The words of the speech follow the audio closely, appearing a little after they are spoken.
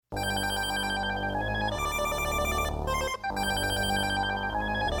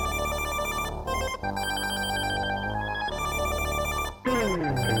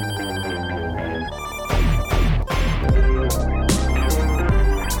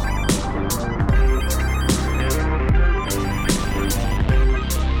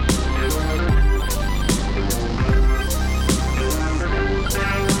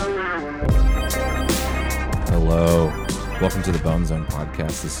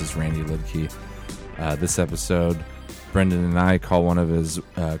Podcast. This is Randy Lidke. This episode, Brendan and I call one of his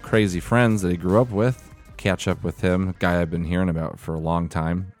crazy friends that he grew up with, catch up with him, a guy I've been hearing about for a long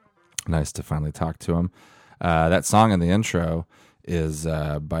time. Nice to finally talk to him. That song in the intro is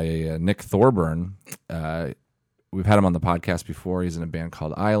by Nick Thorburn. We've had him on the podcast before. He's in a band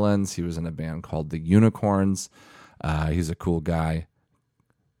called Islands. He was in a band called The Unicorns. He's a cool guy.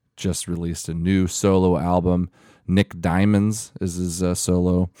 Just released a new solo album. Nick Diamonds is his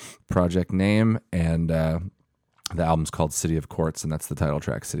solo project name, and the album's called City of Quartz, and that's the title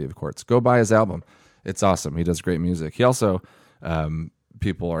track, City of Quartz. Go buy his album. It's awesome. He does great music. He also,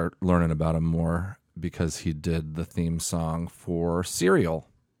 people are learning about him more because he did the theme song for Serial.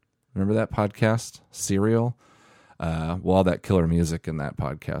 Remember that podcast, Serial? All that killer music in that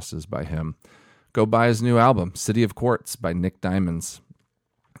podcast is by him. Go buy his new album, City of Quartz by Nick Diamonds.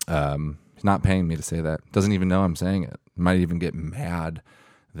 He's not paying me to say that. Doesn't even know I'm saying it. Might even get mad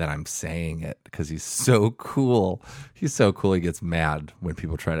that I'm saying it because he's so cool. He's so cool he gets mad when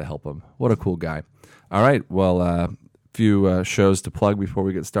people try to help him. What a cool guy. All right, well, a few shows to plug before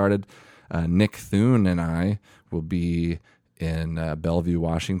we get started. Nick Thune and I will be in Bellevue,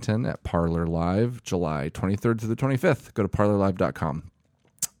 Washington at Parlor Live, July 23rd to the 25th. Go to parlorlive.com.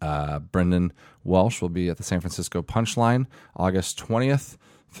 Brendan Walsh will be at the San Francisco Punchline, August 20th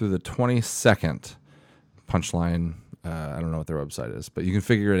through the 22nd. Punchline, I don't know what their website is, but you can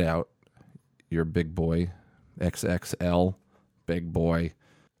figure it out. You're a big boy, XXL, big boy.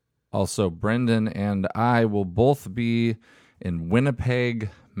 Also, Brendan and I will both be in Winnipeg,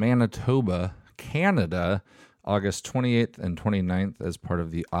 Manitoba, Canada, August 28th and 29th as part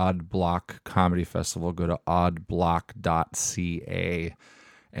of the Odd Block Comedy Festival. Go to oddblock.ca.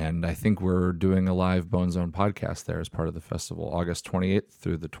 And I think we're doing a live Bone Zone podcast there as part of the festival, August 28th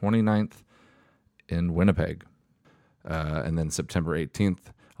through the 29th in Winnipeg. And then September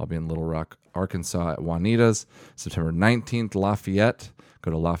 18th, I'll be in Little Rock, Arkansas at Juanita's. September 19th, Lafayette.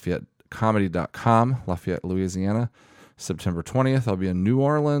 Go to LafayetteComedy.com, Lafayette, Louisiana. September 20th, I'll be in New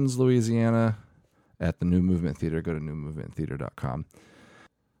Orleans, Louisiana at the New Movement Theater. Go to newmovementtheater.com.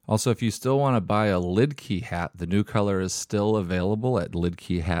 Also, if you still want to buy a Lidke hat, the new color is still available at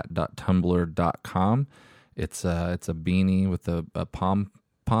lidkehat.tumblr.com. It's a beanie with a pom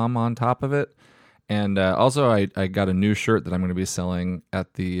on top of it. And also, I got a new shirt that I'm going to be selling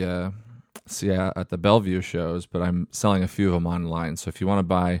at the Bellevue shows, but I'm selling a few of them online. So if you want to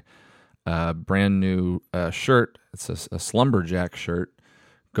buy a brand new shirt, it's a Slumberjack shirt,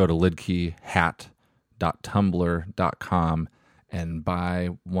 go to lidkehat.tumblr.com and buy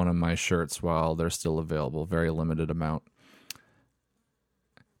one of my shirts while they're still available. Very limited amount.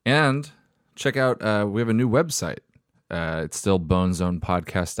 And check out, we have a new website. It's still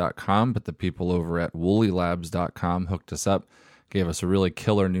bonezonepodcast.com, but the people over at woollylabs.com hooked us up, gave us a really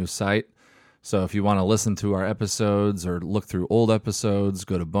killer new site. So if you want to listen to our episodes or look through old episodes,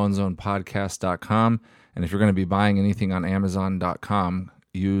 go to bonezonepodcast.com. And if you're going to be buying anything on amazon.com,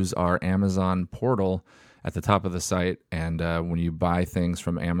 use our Amazon portal at the top of the site, and when you buy things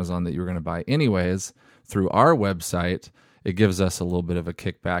from Amazon that you're going to buy anyways through our website, it gives us a little bit of a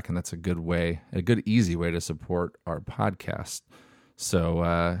kickback, and that's a good easy way to support our podcast.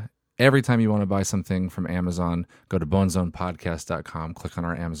 So every time you want to buy something from Amazon, go to bonezonepodcast.com, click on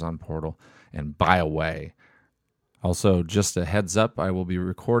our Amazon portal, and buy away. Also, just a heads up, I will be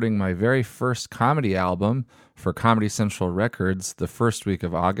recording my very first comedy album for Comedy Central Records the first week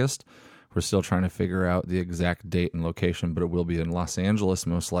of August. We're still trying to figure out the exact date and location, but it will be in Los Angeles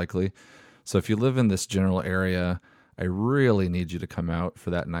most likely. So if you live in this general area, I really need you to come out for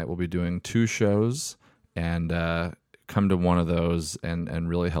that night. We'll be doing 2 shows, and come to one of those and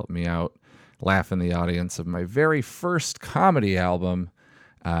really help me out, laugh in the audience of my very first comedy album.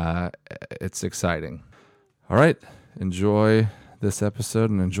 It's exciting. All right, enjoy this episode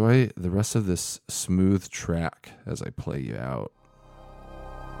and enjoy the rest of this smooth track as I play you out.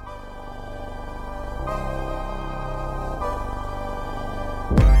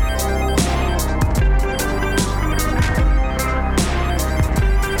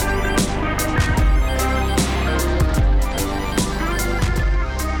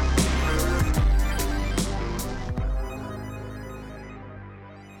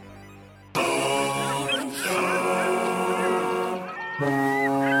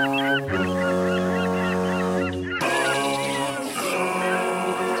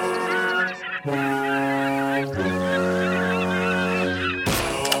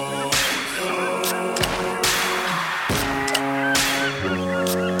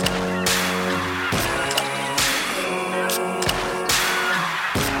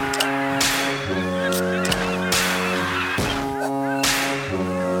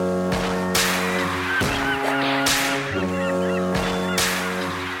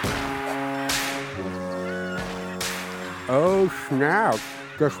 snap!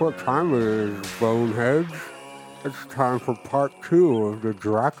 Guess what time it is, boneheads? It's time for part 2 of the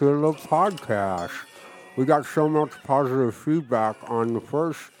Dracula podcast. We got so much positive feedback on the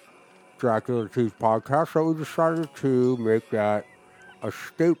first Dracula Teeth podcast that we decided to make that a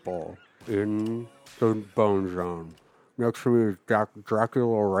staple in the Bone Zone. Next to me is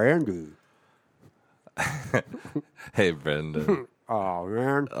Dracula Randy. Hey, Brendan. Oh,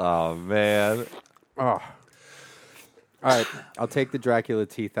 man. Oh, man. Oh. All right, I'll take the Dracula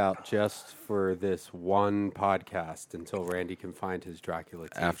teeth out just for this one podcast until Randy can find his Dracula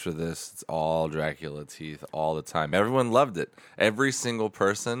teeth. After this, it's all Dracula teeth all the time. Everyone loved it. Every single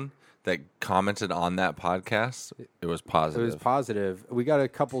person that commented on that podcast, it was positive. It was positive. We got a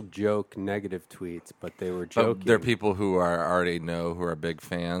couple joke negative tweets, but they were joking. They're people who already who are big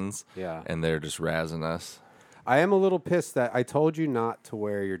fans. Yeah. And they're just razzing us. I am a little pissed that I told you not to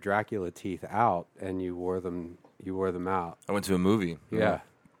wear your Dracula teeth out, and you wore them. You wore them out. I went to a movie. Yeah.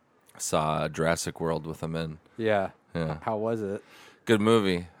 Saw Jurassic World with them in. Yeah. Yeah. How was it? Good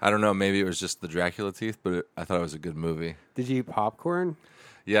movie. I don't know. Maybe it was just the Dracula teeth, but I thought it was a good movie. Did you eat popcorn?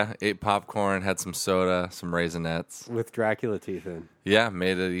 Yeah. Ate popcorn, had some soda, some Raisinets. With Dracula teeth in. Yeah.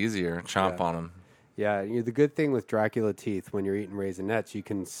 Made it easier. Chomp on them. Yeah, the good thing with Dracula teeth when you're eating Raisinets,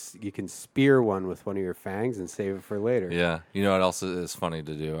 you can spear one with one of your fangs and save it for later. Yeah. You know what else is funny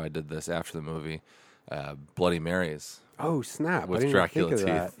to do? I did this after the movie. Bloody Marys. Oh, snap. With I didn't Dracula even think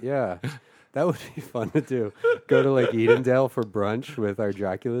of teeth. that. Yeah. That would be fun to do. Go to like Edendale for brunch with our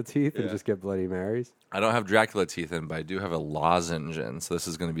Dracula teeth and just get Bloody Marys. I don't have Dracula teeth in, but I do have a lozenge in. So this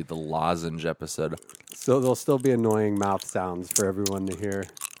is going to be the lozenge episode. So there'll still be annoying mouth sounds for everyone to hear.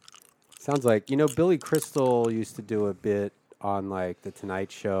 Sounds like, Billy Crystal used to do a bit on like the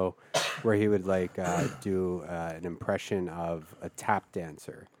Tonight Show where he would like do an impression of a tap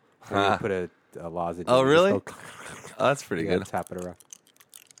dancer. And he'd put a lozenge. Oh, in, really? just go Oh, that's pretty good. Tap it around.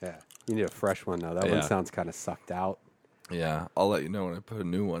 Yeah. You need a fresh one though. That Yeah. one sounds kind of sucked out. Yeah, I'll let you know when I put a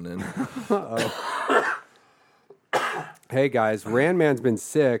new one in. Hey guys, Randman's been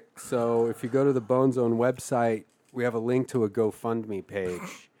sick, so if you go to the Bone Zone website, we have a link to a GoFundMe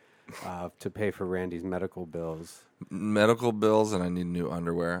page to pay for Randy's medical bills. Medical bills, and I need new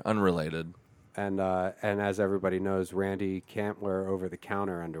underwear. Unrelated. And as everybody knows, Randy can't wear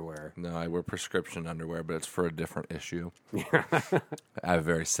over-the-counter underwear. No, I wear prescription underwear, but it's for a different issue. I have a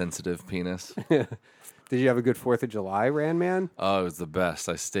very sensitive penis. Did you have a good 4th of July, Randman? Oh, it was the best.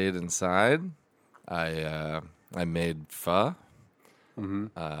 I stayed inside. I made pho.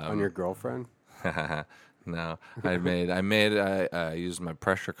 On your girlfriend? No, I used my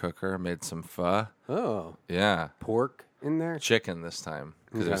pressure cooker, made some pho. Oh. Yeah. Pork in there? Chicken this time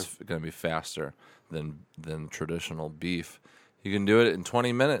because it was going to be faster than traditional beef. You can do it in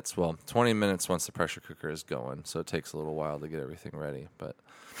 20 minutes. Well, 20 minutes once the pressure cooker is going, so it takes a little while to get everything ready. But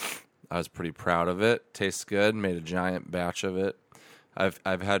I was pretty proud of it. Tastes good. Made a giant batch of it.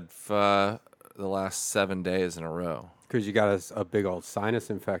 I've had pho the last 7 days in a row. Because you got a big old sinus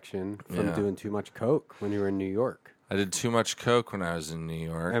infection from doing too much coke when you were in New York. I did too much coke when I was in New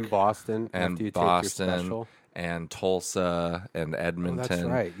York. And Boston. And after you Boston. Take your special. And Tulsa and Edmonton. Oh, that's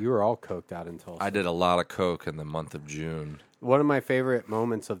right. You were all coked out in Tulsa. I did a lot of coke in the month of June. One of my favorite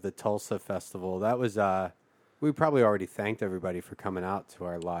moments of the Tulsa Festival, that was, we probably already thanked everybody for coming out to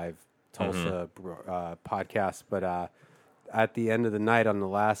our live Tulsa podcast, but at the end of the night, on the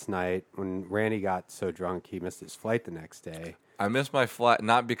last night, when Randy got so drunk he missed his flight the next day. I missed my flight,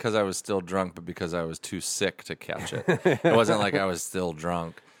 not because I was still drunk, but because I was too sick to catch it. It wasn't like I was still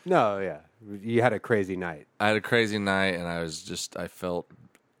drunk. No, yeah. You had a crazy night. I had a crazy night, and I felt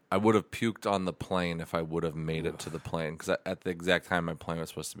I would have puked on the plane if I would have made it to the plane. Because at the exact time my plane was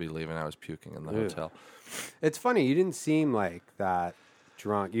supposed to be leaving, I was puking in the hotel. It's funny. You didn't seem like that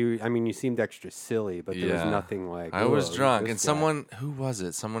drunk. You seemed extra silly, but there was nothing like... I was drunk, and someone... who was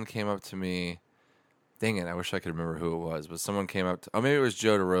it? Someone came up to me. Dang it, I wish I could remember who it was, but someone came up to... Oh, maybe it was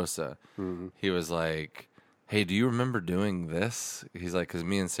Joe DeRosa. Mm-hmm. He was like... Hey, do you remember doing this? He's like, because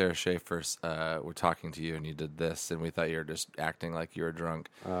me and Sarah Schaefer were talking to you, and you did this, and we thought you were just acting like you were drunk.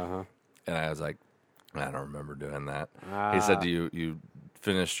 Uh-huh. And I was like, I don't remember doing that. He said, you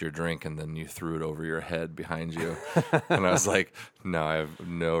finished your drink, and then you threw it over your head behind you. And I was like, no, I have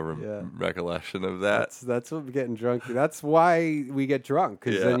no recollection of that. That's what getting drunk... That's why we get drunk,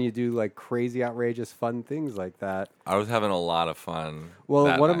 because then you do like crazy, outrageous, fun things like that. I was having a lot of fun.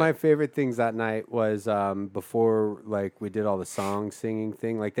 Well, one of my favorite things that night was before like we did all the song singing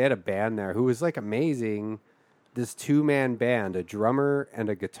thing. Like they had a band there who was like amazing. This 2-man band, a drummer and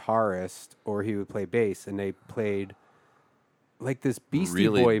a guitarist, or he would play bass, and they played like this Beastie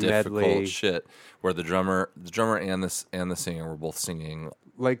really Boy difficult medley, shit where the drummer and the singer were both singing.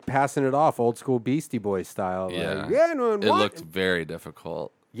 like passing it off old school Beastie Boy style. Yeah, like, yeah, no, it looked very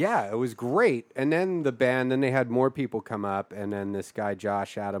difficult. Yeah, it was great. And then the band, then they had more people come up, and then this guy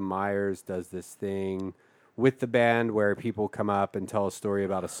Josh Adam Myers does this thing with the band where people come up and tell a story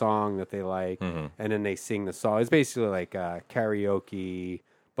about a song that they like, and then they sing the song. It's basically like karaoke,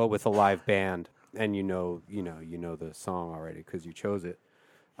 but with a live band, and you know the song already because you chose it.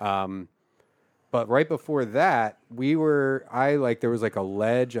 But right before that, there was like a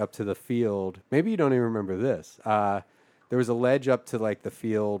ledge up to the field. Maybe you don't even remember this. There was a ledge up to like the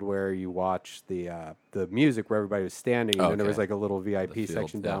field where you watch the music where everybody was standing, and then there was like a little VIP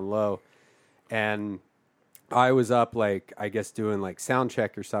section down low, and I was up like I guess doing like sound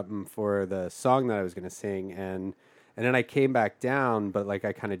check or something for the song that I was going to sing, and then I came back down, but like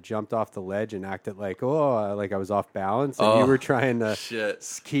I kind of jumped off the ledge and acted like like I was off balance, and you were trying to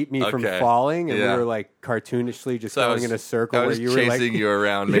keep me from falling, and we were like cartoonishly just going in a circle where you were chasing you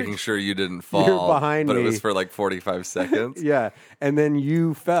around, making sure you didn't fall. You were behind me, but it was for like 45 seconds. Yeah, and then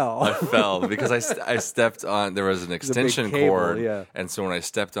you fell. I fell because I stepped on. There was an extension cord, and so when I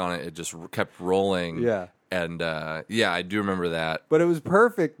stepped on it, it just kept rolling. Yeah. And I do remember that. But it was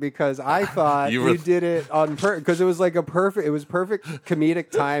perfect because I thought you did it on because it was like perfect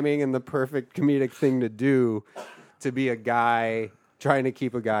comedic timing and the perfect comedic thing to do to be a guy trying to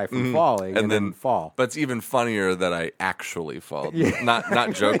keep a guy from falling and then fall. But it's even funnier that I actually fall, not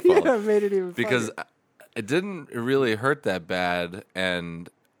joke fall. Yeah, it made it even because funnier. It didn't really hurt that bad, and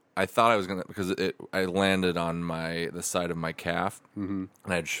I thought I was gonna because I landed on the side of my calf, and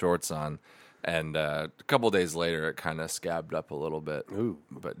I had shorts on. And a couple of days later, it kind of scabbed up a little bit. Ooh.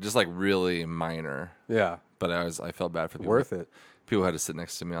 But just like really minor. Yeah. But I felt bad for people. Worth it. People had to sit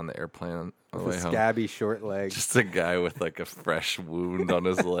next to me on the airplane on the way home. Scabby short leg. Just a guy with like a fresh wound on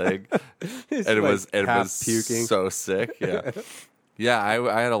his leg. And it was puking. So sick. Yeah. Yeah,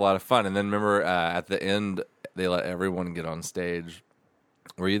 I had a lot of fun. And then remember at the end, they let everyone get on stage.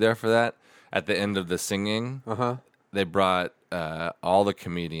 Were you there for that? At the end of the singing, they brought all the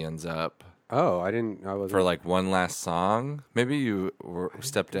comedians up. Oh, I wasn't. For like one last song. Maybe you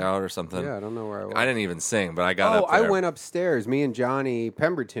stepped out or something. Yeah, I don't know where I was. I didn't even sing, but I got up there. I went upstairs. Me and Johnny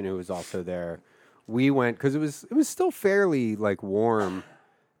Pemberton, who was also there, we went because it was still fairly like warm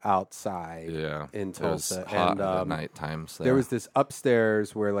outside. Yeah, in Tulsa. It was hot at night times. There was this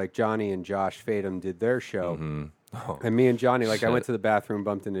upstairs where like Johnny and Josh Fadum did their show, and me and Johnny, like I went to the bathroom,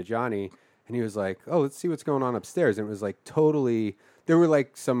 bumped into Johnny, and he was like, "Oh, let's see what's going on upstairs." And it was like totally. There were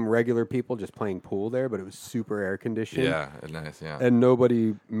like some regular people just playing pool there, but it was super air conditioned. Yeah, nice. Yeah, and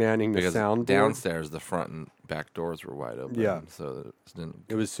nobody manning because the sound. Downstairs, the front and back doors were wide open. Yeah, so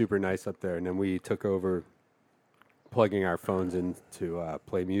it was super nice up there. And then we took over plugging our phones in to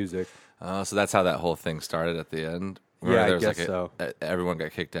play music. So that's how that whole thing started at the end. I guess so. Everyone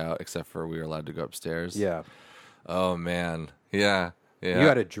got kicked out except for we were allowed to go upstairs. Yeah. Oh man. Yeah. Yeah. You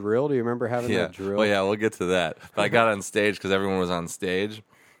had a drill? Do you remember having that drill? Well, yeah, we'll get to that. But I got on stage because everyone was on stage,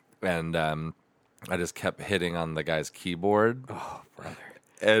 and I just kept hitting on the guy's keyboard. Oh, brother.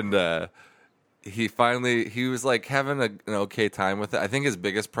 And he was like having an okay time with it. I think his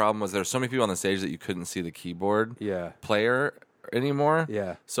biggest problem was there's so many people on the stage that you couldn't see the keyboard player anymore.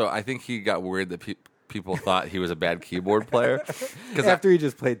 Yeah. So I think he got worried that people thought he was a bad keyboard player. After he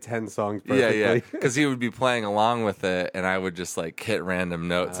just played 10 songs perfectly. Yeah. Because he would be playing along with it, and I would just like hit random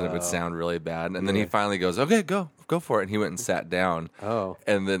notes, and it would sound really bad. And then he finally goes, "Okay, go for it." And he went and sat down. Oh.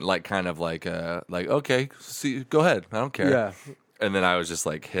 And then like kind of like okay, go ahead. I don't care. Yeah. And then I was just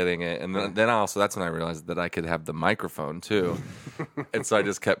like hitting it, and then also that's when I realized that I could have the microphone too, and so I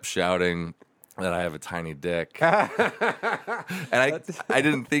just kept shouting that I have a tiny dick, and I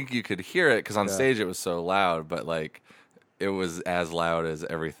didn't think you could hear it because on stage it was so loud, but like it was as loud as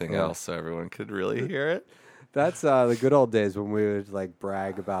everything else, so everyone could really hear it. That's the good old days when we would like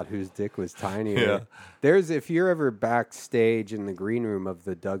brag about whose dick was tiny. Yeah. If you're ever backstage in the green room of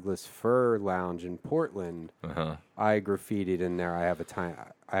the Douglas Fir Lounge in Portland, I graffitied in there. I have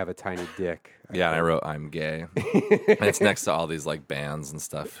a tiny dick. Yeah, and I wrote "I'm gay." And it's next to all these like bands and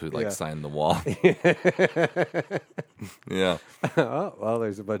stuff who like signed the wall. Yeah. Oh well,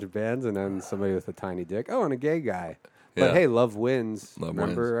 there's a bunch of bands and then somebody with a tiny dick. Oh, and a gay guy. But hey, love wins.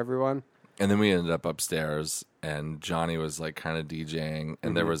 Remember everyone? And then we ended up upstairs, and Johnny was like kind of DJing,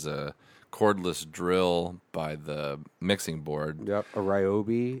 and there was a cordless drill by the mixing board. Yep, a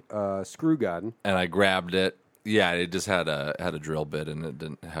Ryobi screw gun. And I grabbed it. Yeah, it just had a drill bit, and it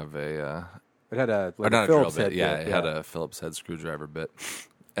didn't have a. It had a not Phillips a drill bit. head Yeah, bit. it had a Phillips head screwdriver bit,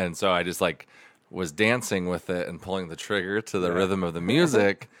 and so I just like was dancing with it and pulling the trigger to the rhythm of the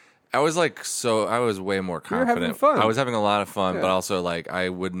music, I was way more confident. having fun. I was having a lot of fun, Yeah. but also like I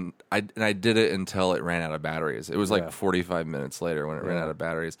did it until it ran out of batteries. It was like 45 minutes later when it ran out of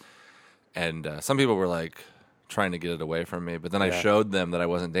batteries. And some people were like trying to get it away from me, but then I showed them that I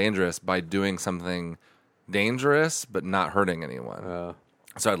wasn't dangerous by doing something dangerous but not hurting anyone.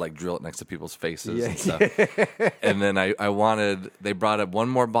 So I'd like drill it next to people's faces and stuff. And then they brought up one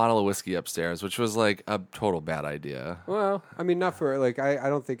more bottle of whiskey upstairs, which was like a total bad idea. Well, I mean, not for like I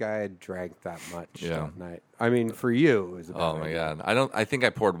don't think I had drank that much that night. I mean, for you, it was a bad idea. God, I think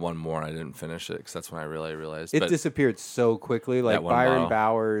I poured one more and I didn't finish it because that's when I really realized it disappeared so quickly. Like Byron bottle.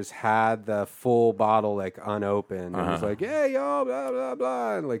 Bowers had the full bottle like unopened and was like, "Yeah, yo, blah blah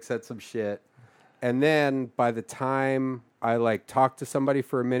blah," and like said some shit. And then by the time I like talked to somebody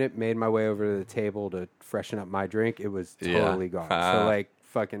for a minute, made my way over to the table to freshen up my drink, it was totally gone. So like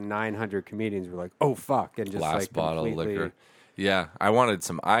fucking 900 comedians were like, "Oh fuck," and just last like bottle completely... of liquor. Yeah, I wanted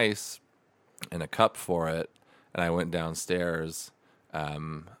some ice in a cup for it, and I went downstairs,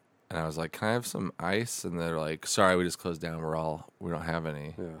 and I was like, "Can I have some ice?" And they're like, "Sorry, we just closed down. We don't have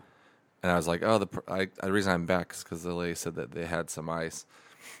any." Yeah. And I was like, "Oh, the reason I'm back is because the lady said that they had some ice,"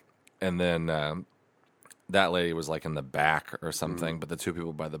 and then. That lady was like in the back or something, but the two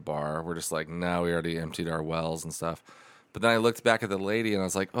people by the bar were just like, "No, we already emptied our wells and stuff." But then I looked back at the lady and I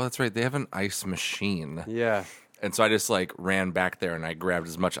was like, "Oh, that's right, they have an ice machine." Yeah. And so I just like ran back there and I grabbed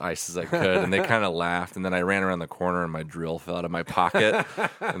as much ice as I could, and they kind of laughed. And then I ran around the corner and my drill fell out of my pocket,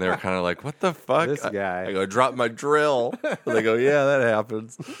 and they were kind of like, "What the fuck?" This guy. I go, "Drop my drill." And they go, "Yeah, that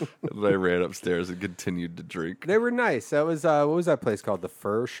happens." And I ran upstairs and continued to drink. They were nice. That was what was that place called? The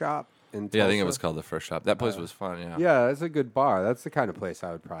Fur Shop in Tulsa? Yeah, I think it was called the First Shop. That place was fun. Yeah. Yeah, that's a good bar. That's the kind of place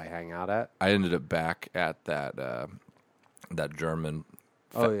I would probably hang out at. I ended up back at that German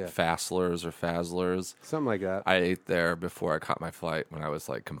Fasslers or Fazzlers. Something like that. I ate there before I caught my flight when I was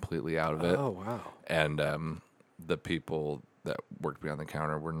like completely out of it. Oh, wow. And the people that worked behind the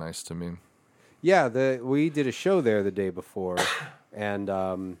counter were nice to me. Yeah, we did a show there the day before, and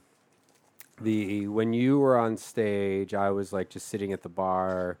when you were on stage, I was like just sitting at the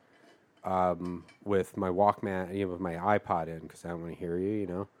bar with my Walkman, with my iPod in because I don't want to hear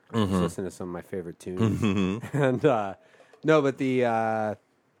you, just listen to some of my favorite tunes. And no, but the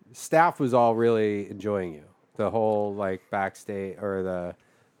staff was all really enjoying you. The whole like backstage or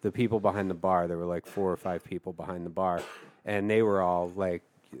the people behind the bar. There were like 4 or 5 people behind the bar, and they were all like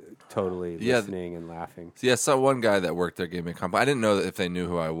totally listening and laughing. Yeah, so one guy that worked there gave me a compliment. I didn't know if they knew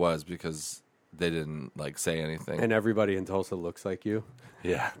who I was because they didn't like say anything. And everybody in Tulsa looks like you.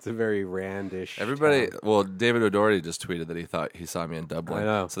 Yeah, it's a very randish. Everybody. town. Well, David O'Doherty just tweeted that he thought he saw me in Dublin. I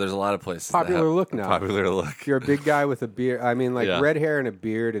know. So there's a lot of places. Popular that have look now. Popular look. You're a big guy with a beard. I mean, like Yeah. red hair and a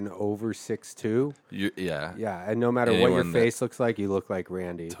beard and over 6'2". Yeah. Yeah, and no matter what your Anyone face looks like, you look like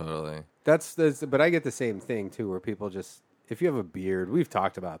Randy. Totally. That's but I get the same thing too, where people just, if you have a beard, we've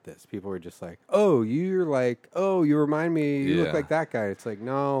talked about this. People are just like, "Oh, you remind me, you look Yeah. like that guy." It's like,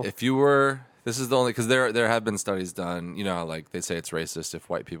 no. If you were, this is the only, because there have been studies done. You know, how, like they say it's racist if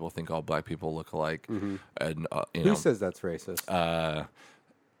white people think all black people look alike. And Who says that's racist?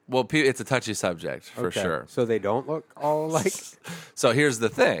 well, it's a touchy subject for Okay. sure. So they don't look all alike. So here's the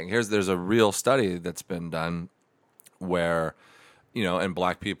thing. There's a real study that's been done where, and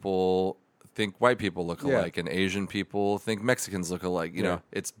black people think white people look alike, and Asian people think Mexicans look alike. You know,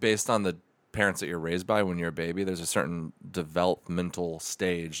 it's based on the parents that you're raised by when you're a baby. There's a certain developmental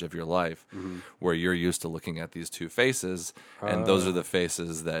stage of your life where you're used to looking at these two faces, and those are the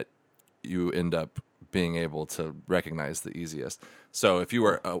faces that you end up being able to recognize the easiest. So if you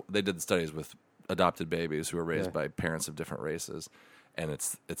were, they did the studies with adopted babies who were raised by parents of different races, and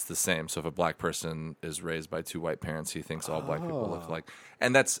it's the same. So if a black person is raised by 2 white parents, he thinks all black people look alike.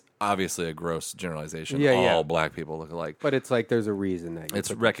 And that's obviously a gross generalization. All black people look alike. But it's like there's a reason that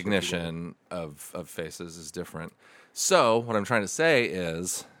It's recognition of faces is different. So what I'm trying to say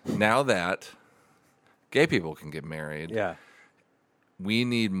is now that gay people can get married, we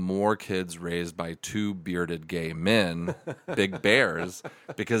need more kids raised by 2 bearded gay men, big bears,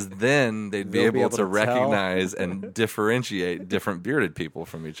 because then they'd be able to recognize and differentiate different bearded people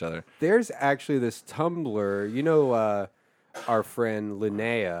from each other. There's actually this Tumblr, our friend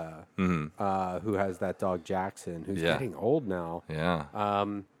Linnea, who has that dog Jackson, who's getting old now. Yeah.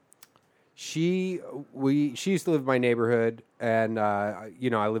 She used to live in my neighborhood, and I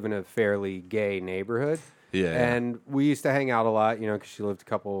live in a fairly gay neighborhood. Yeah. And we used to hang out a lot, because she lived a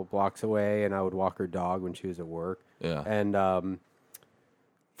couple blocks away, and I would walk her dog when she was at work. Yeah. And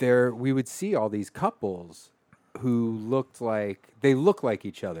we would see all these couples who look like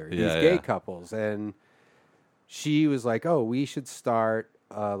each other. These gay couples, and she was like, "Oh, we should start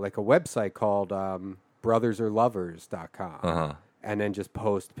like a website called brothersorlovers.com." And then just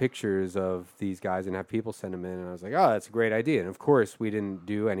post pictures of these guys and have people send them in. And I was like, oh, that's a great idea. And of course, we didn't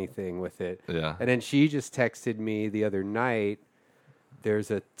do anything with it. Yeah. And then she just texted me the other night.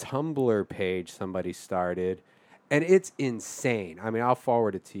 There's a Tumblr page somebody started, and it's insane. I mean, I'll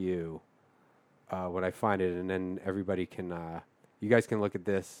forward it to you when I find it, and then everybody can, you guys can look at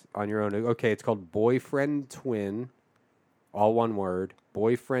this on your own. Okay, it's called Boyfriend Twin, all one word,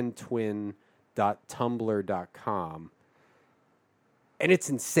 boyfriendtwin.tumblr.com. And it's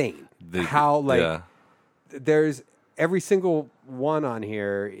insane how, like, there's every single one on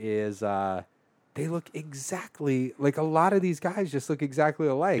here is, they look exactly, like, a lot of these guys just look exactly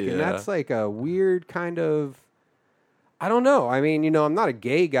alike. And that's, like, a weird kind of, I don't know. I mean, I'm not a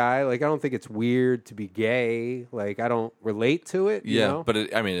gay guy. Like, I don't think it's weird to be gay. Like, I don't relate to it. You know? But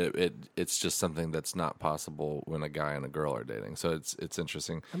it's just something that's not possible when a guy and a girl are dating. So it's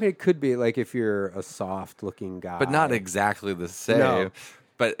interesting. I mean, it could be like if you're a soft-looking guy, but not exactly the same. No.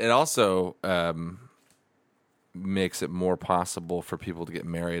 But it also makes it more possible for people to get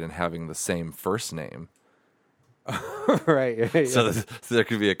married and having the same first name. Right. So there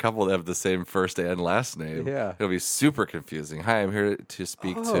could be a couple that have the same first and last name. Yeah. It'll be super confusing. Hi, I'm here to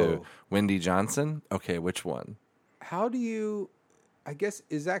speak to Wendy Johnson. Okay, which one? How do you, I guess,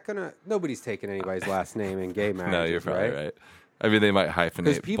 is that going to, nobody's taking anybody's last name in gay marriages, No, you're probably right. I mean, they might hyphenate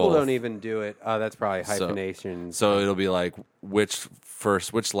because people both. don't even do it. That's probably hyphenation. So it'll be like which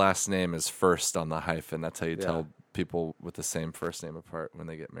last name is first on the hyphen. That's how you tell people with the same first name apart when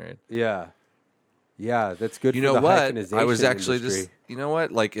they get married. Yeah. Yeah, that's good you for know the what? hyphenization I was actually industry. just, you know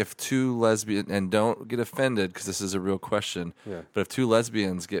what? Like if two lesbian, and don't get offended because this is a real question, but if two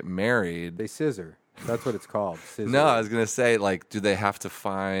lesbians get married. They scissor. That's what it's called. Scissor. No, I was going to say, like, do they have to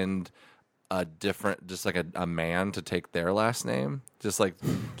find a different, just like a man to take their last name? Just like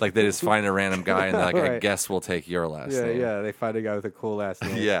they just find a random guy and they're like, Right. I guess we'll take your last name. Yeah, they find a guy with a cool last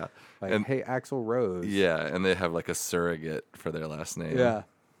name. Yeah. Like, And, hey, Axl Rose. yeah, and they have like a surrogate for their last name. Yeah.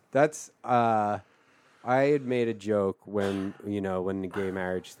 That's, I had made a joke when the gay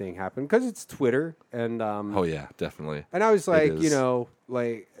marriage thing happened, because it's Twitter, and Oh yeah, definitely. and I was like, is.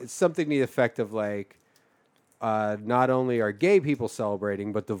 like something to the effect of like, not only are gay people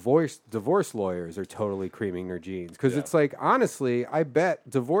celebrating, but divorce lawyers are totally creaming their jeans, because it's like, honestly, I bet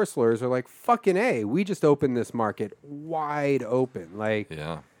divorce lawyers are like, fucking A, we just opened this market wide open, like,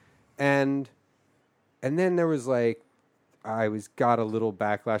 and then there was like, got a little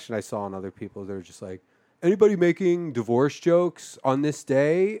backlash, and I saw on other people that were just like, anybody making divorce jokes on this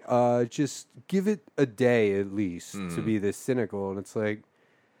day, just give it a day at least to be this cynical. And it's like,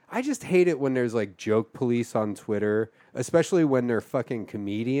 I just hate it when there's like joke police on Twitter, especially when they're fucking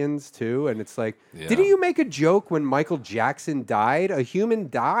comedians too. And it's like, didn't you make a joke when Michael Jackson died? A human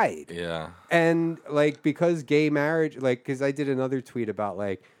died. Yeah. And like, because gay marriage, like, because I did another tweet about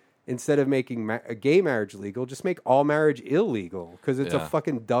like, instead of making a gay marriage legal, just make all marriage illegal, because it's a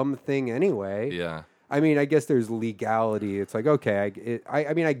fucking dumb thing anyway. Yeah. I mean, I guess there's legality. It's like, okay,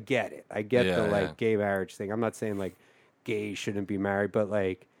 I mean, I get it. I get the like gay marriage thing. I'm not saying like gays shouldn't be married, but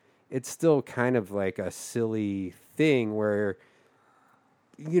like it's still kind of like a silly thing where,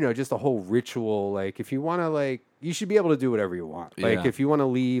 just a whole ritual. Like if you want to, like, you should be able to do whatever you want. Like if you want to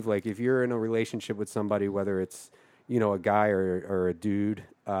leave, like if you're in a relationship with somebody, whether it's, a guy or a dude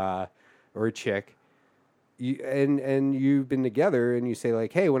or a chick, and you've been together, and you say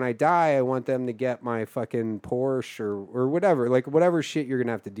like, hey, when I die, I want them to get my fucking Porsche or whatever, like whatever shit you're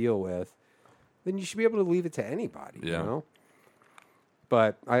gonna have to deal with, then you should be able to leave it to anybody, you know?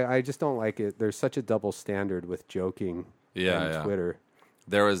 But I just don't like it. There's such a double standard with joking on Twitter.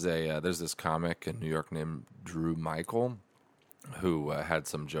 There's this comic in New York named Drew Michael who had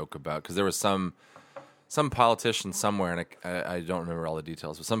some joke about, because there was some politician somewhere, and I don't remember all the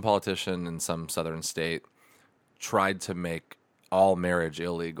details, but some politician in some southern state tried to make all marriage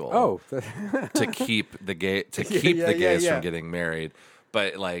illegal to keep the gays from getting married.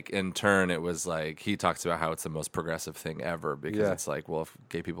 But like in turn, it was like, he talks about how it's the most progressive thing ever, because it's like, well, if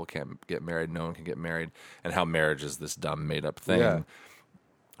gay people can't get married, no one can get married, and how marriage is this dumb made up thing. Yeah.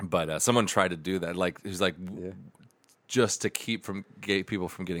 But someone tried to do that. Like, he's like, just to keep from gay people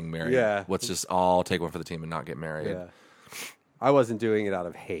from getting married. Yeah. Let's just all take one for the team and not get married. Yeah. I wasn't doing it out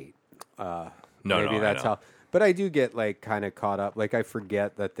of hate. Maybe that's how. But I do get like kind of caught up. Like I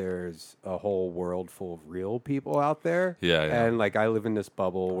forget that there's a whole world full of real people out there. Yeah. And like I live in this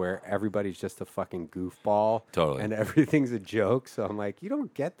bubble where everybody's just a fucking goofball. Totally. And everything's a joke. So I'm like, you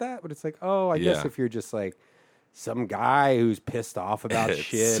don't get that? But it's like, oh, I guess if you're just like some guy who's pissed off about It's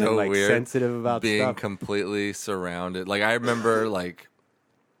shit so and like weird sensitive about being stuff. completely surrounded. Like I remember,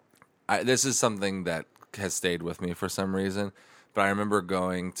 this is something that has stayed with me for some reason. But I remember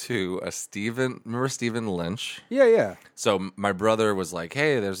going to remember Stephen Lynch? Yeah. So my brother was like,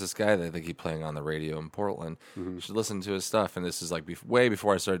 hey, there's this guy that they keep playing on the radio in Portland. You should listen to his stuff. And this is like way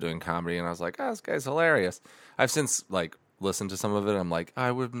before I started doing comedy. And I was like, oh, this guy's hilarious. I've since like listened to some of it. I'm like,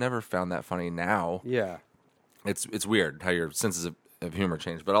 I would have never found that funny now. Yeah. It's weird how your senses of humor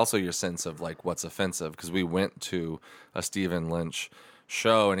change, but also your sense of like what's offensive. Because we went to a Stephen Lynch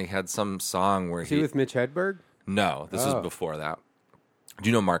show and he had some song where he with Mitch Hedberg? No, this is before that. Do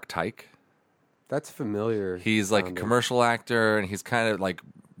you know Mark Tyke? That's familiar. He's like a commercial actor, and he's kind of like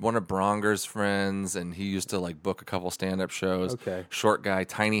one of Bronger's friends, and he used to like book a couple stand-up shows. Okay. Short guy,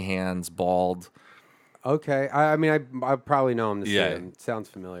 tiny hands, bald. Okay. I mean, I probably know him the Yeah. same. Sounds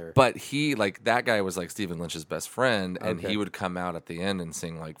familiar. But he, like, that guy was like Stephen Lynch's best friend, and Okay. he would come out at the end and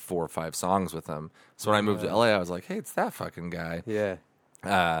sing like 4 or 5 songs with him. So when I moved to LA, I was like, hey, it's that fucking guy. Yeah.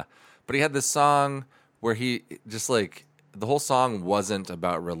 But he had this song where he just like, the whole song wasn't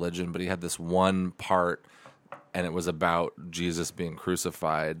about religion, but he had this one part, and it was about Jesus being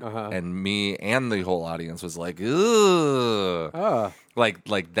crucified. And me and the whole audience was like, ugh.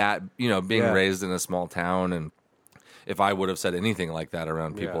 Like that, you know, being raised in a small town, and if I would have said anything like that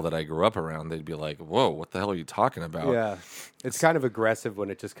around people that I grew up around, they'd be like, whoa, what the hell are you talking about? Yeah. It's kind of aggressive when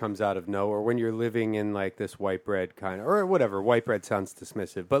it just comes out of nowhere. When you're living in like this white bread kind of, or whatever, white bread sounds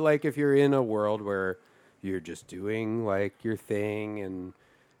dismissive. But like if you're in a world where you're just doing like your thing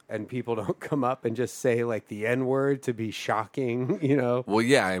and people don't come up and just say like the N word to be shocking, you know? Well,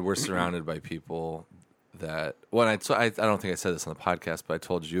 yeah, we're surrounded by people that, when I don't think I said this on the podcast, but I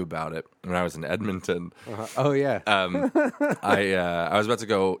told you about it when I was in Edmonton. Oh yeah. I was about to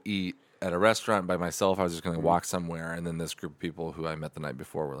go eat at a restaurant by myself. I was just going to walk somewhere, and then this group of people who I met the night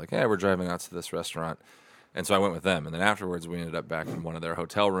before were like, hey, we're driving out to this restaurant. And so I went with them, and then afterwards we ended up back in one of their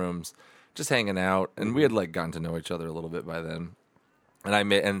hotel rooms just hanging out, and we had like gotten to know each other a little bit by then.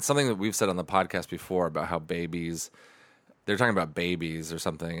 And something that we've said on the podcast before about how they're talking about babies or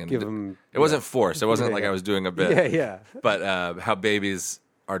something, and it wasn't forced. It wasn't like I was doing a bit. Yeah. But how babies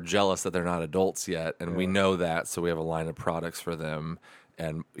are jealous that they're not adults yet, and we know that, so we have a line of products for them,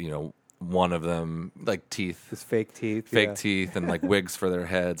 and you know, one of them like teeth, This fake teeth. teeth, and like wigs for their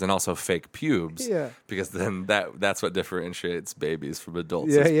heads, and also fake pubes. Yeah. Because then that's what differentiates babies from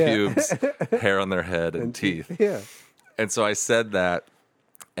adults: Yeah, is yeah. pubes, hair on their head, and teeth. Yeah. And so I said that,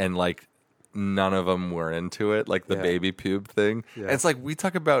 and like none of them were into it, like the baby pube thing. Yeah. And it's like we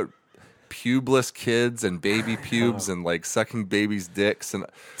talk about pubeless kids and baby pubes and like sucking babies' dicks and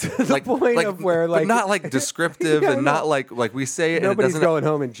like point of where, like- but not like descriptive and not like we say it. Nobody's and it going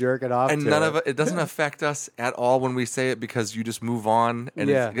home and jerking off. and to none it. of it doesn't affect us at all when we say it, because you just move on, and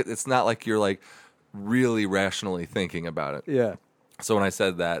it's not like you're like really rationally thinking about it. Yeah. So when I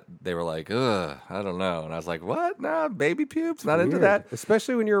said that, they were like, ugh, I don't know. And I was like, what? No, baby pubes? Not into that?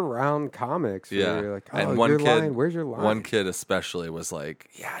 Especially when you're around comics. Where Yeah. You're like, oh, And one your kid, line, where's your line? One kid especially was like,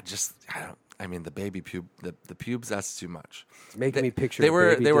 yeah, I mean, the baby pube, the pubes, that's too much. It's making me picture They a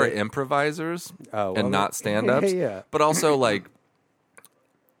were baby were dick. improvisers Oh, well, and not stand-ups. yeah. But also, like,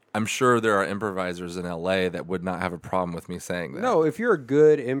 I'm sure there are improvisers in LA that would not have a problem with me saying that. No, if you're a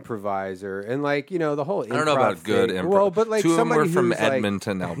good improviser and like, you know, the whole improv I don't know about good thing, improv. Well, but like two of them somebody were from who's, like-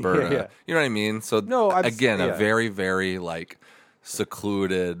 Edmonton, Alberta. Yeah. You know what I mean? So No, a very, yeah. very like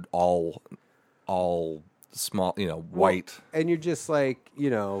secluded, all small, you know, white. and you're just like, you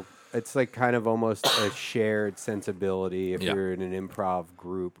know, it's like kind of almost a shared sensibility if Yeah. you're in an improv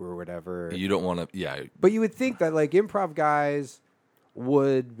group or whatever. You don't want to, yeah. But you would think that like improv guys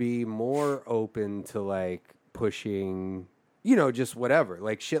would be more open to like pushing, you know, just whatever,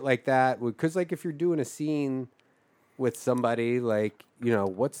 like shit like that. Because like if you're doing a scene with somebody, like, you know,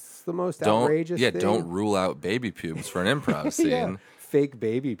 what's the most outrageous thing? Don't rule out baby pubes for an improv scene. Yeah. Fake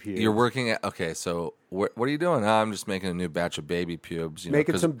baby pubes. You're working at, okay, so what are you doing? Oh, I'm just making a new batch of baby pubes. You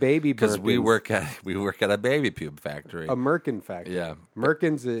Making some baby because we Merkins. work at a baby pube factory. A Merkin factory. Yeah.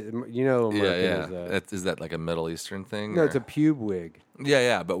 Merkin's, you know, a Merkin is a, Is that like a Middle Eastern thing? no, or- it's a pube wig.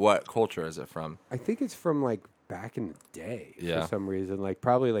 Yeah, but what culture is it from? I think it's from like back in the day Yeah. for some reason, like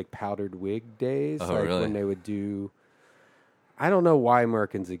probably like powdered wig days, Oh, like really? when they would do. I don't know why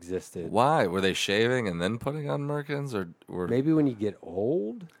Merkins existed. Why? Were they shaving and then putting on merkins, or were Maybe when you get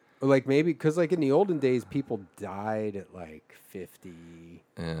old, or like maybe because like in the olden days, people died at like 50.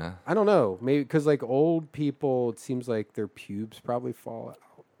 Yeah. I don't know. Maybe because like old people, it seems like their pubes probably fall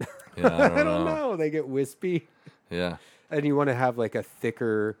out. Yeah, I don't, I don't know. They get wispy, Yeah. and you want to have like a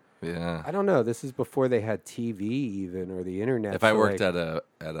thicker Yeah. I don't know. This is before they had TV even or the internet. If I so, worked like,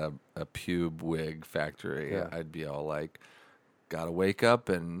 at a pube wig factory, Yeah. I'd be all like, gotta wake up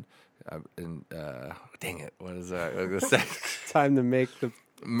and dang it, what is that? I was gonna say, time to make the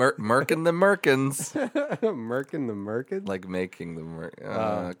Merkin the Merkins, Merkin the Merkin. like making the Merk.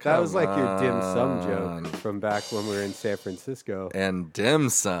 That was like your dim sum on. joke from back when we were in San Francisco. And dim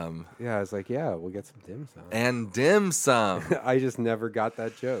sum. Yeah, I was like, yeah, we'll get some dim sum. And dim sum. I just never got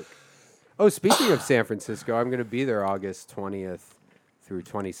that joke. Oh, speaking of San Francisco, I'm going to be there August 20th through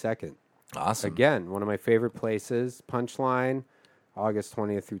 22nd. Awesome. Again, one of my favorite places. Punchline, August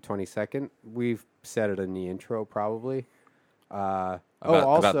 20th through 22nd. We've said it in the intro, probably. About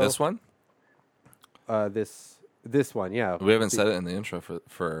this one? This one, yeah. We haven't said it in the intro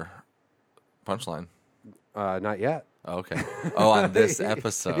for Punchline. Not yet. Oh, okay. Oh, on this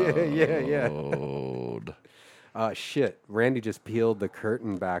episode. Yeah. Shit. Randy just peeled the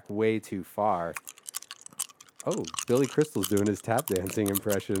curtain back way too far. Oh, Billy Crystal's doing his tap dancing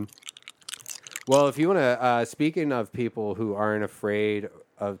impression. Well, if you want to, speaking of people who aren't afraid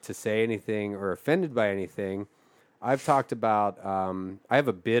to say anything or offended by anything, I've talked about, I have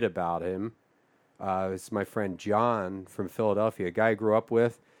a bit about him. It's my friend John from Philadelphia, a guy I grew up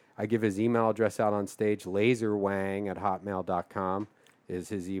with. I give his email address out on stage. Laserwang@hotmail.com is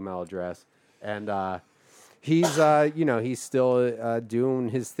his email address. And he's, he's still doing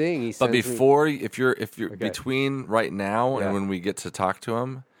his thing. But before, if you're Okay. between right now Yeah. and when we get to talk to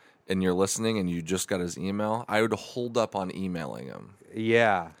him and you're listening and you just got his email, I would hold up on emailing him.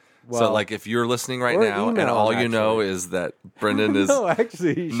 Yeah. Well, So, like, if you're listening right or now and email all him, you know actually. is that Brendan is... no,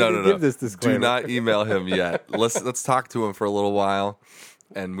 actually, you should give this disclaimer. Do not email him yet. Let's talk to him for a little while,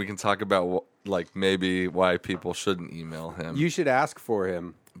 and we can talk about, like, maybe why people shouldn't email him. You should ask for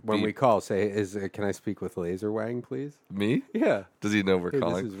him when Be- we call. Say, can I speak with Laserwang, please? Me? Yeah. Does he know we're Hey,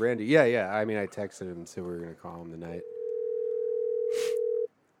 calling? this is Randy. Yeah. I mean, I texted him and said we were going to call him tonight.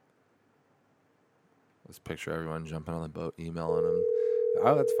 Let's picture everyone jumping on the boat, emailing him.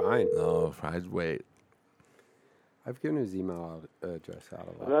 Oh, that's fine. No, I'd wait. I've given his email address out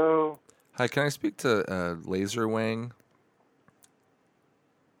a lot. Hello. Hi, can I speak to Laserwang?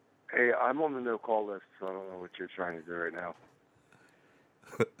 Hey, I'm on the no-call list, so I don't know what you're trying to do right now.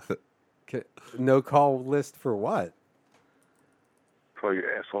 No call list for what? For you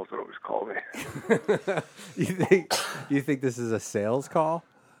assholes that always call me. You think this is a sales call?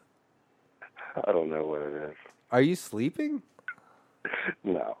 I don't know what it is. Are you sleeping?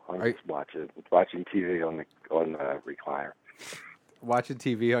 No, I'm Are just watching TV on the recliner. Watching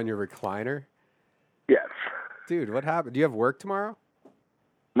TV on your recliner? Yes. Dude, what happened? Do you have work tomorrow?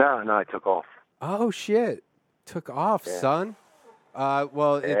 No, I took off. Oh, shit. Took off, Yeah. son.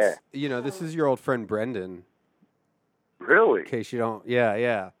 Well, it's, this is your old friend Brendan. Really? In case you don't,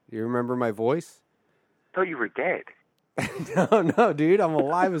 yeah. You remember my voice? I thought you were dead. No, dude, I'm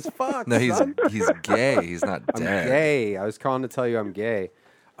alive as fuck. No, he's son. gay. He's not I'm dead. gay. I was calling to tell you I'm gay.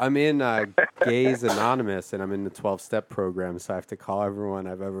 I'm in Gays Anonymous, and I'm in the 12-step program, so I have to call everyone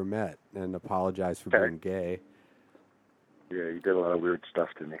I've ever met and apologize for being gay. Yeah, you did a lot of weird stuff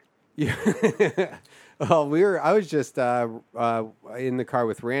to me. Yeah. Well, I was just in the car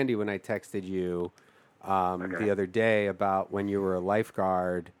with Randy when I texted you the other day about when you were a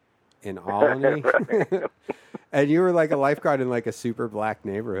lifeguard in Albany. And you were like a lifeguard in like a super black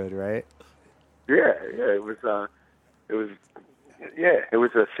neighborhood, right? Yeah, it was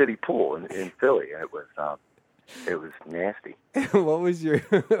a city pool in Philly. It was nasty. What was your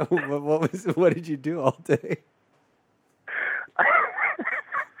what did you do all day?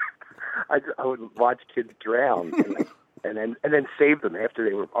 I would watch kids drown and then save them after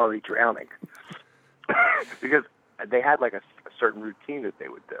they were already drowning because they had like a certain routine that they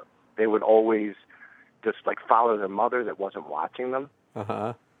would do. They would always just like follow their mother that wasn't watching them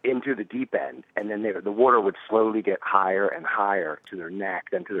into the deep end, and then the water would slowly get higher and higher to their neck,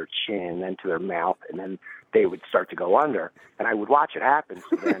 then to their chin, then to their mouth, and then they would start to go under. And I would watch it happen.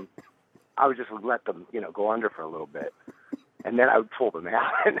 So then I would just let them, go under for a little bit, and then I would pull them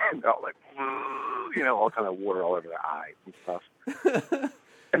out, and they're all like, all kind of water all over their eyes and stuff.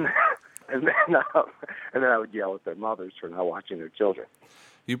 and then I would yell at their mothers for not watching their children.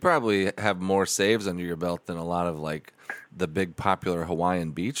 You probably have more saves under your belt than a lot of like the big popular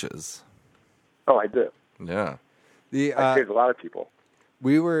Hawaiian beaches. Oh, I do. Yeah. I saved a lot of people.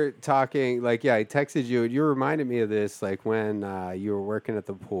 We were talking, I texted you, and you reminded me of this, like when you were working at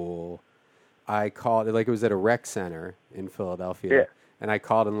the pool. I called, it was at a rec center in Philadelphia. Yeah. And I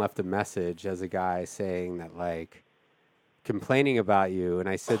called and left a message as a guy saying that, complaining about you. And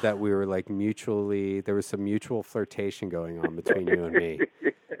I said that we were, there was some mutual flirtation going on between you and me.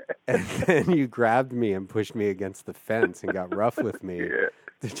 And then you grabbed me and pushed me against the fence and got rough with me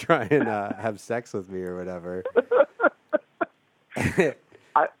to try and have sex with me or whatever.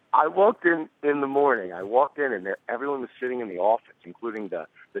 I walked in the morning. I walked in, and everyone was sitting in the office, including the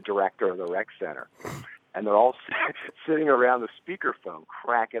director of the rec center. And they're all sitting around the speakerphone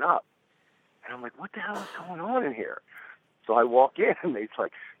cracking up. And I'm like, what the hell is going on in here? So I walk in, and they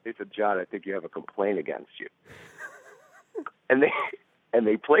said, John, I think you have a complaint against you. And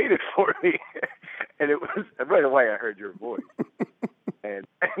they played it for me, and it was right away. I heard your voice,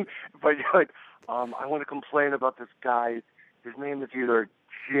 but you're like, I want to complain about this guy. His name is either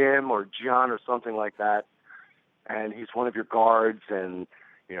Jim or John or something like that, and he's one of your guards. And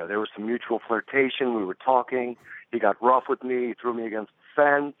there was some mutual flirtation. We were talking. He got rough with me. He threw me against the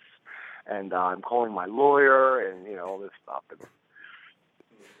fence, and I'm calling my lawyer, and all this stuff.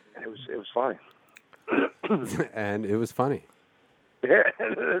 And it was funny. And it was funny. Yeah,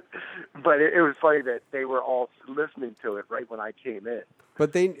 but it was funny that they were all listening to it right when I came in.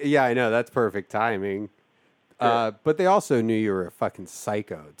 But I know, that's perfect timing. Yeah. But they also knew you were a fucking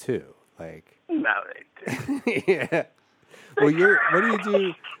psycho too. Like, no, they didn't. Yeah. Well, what do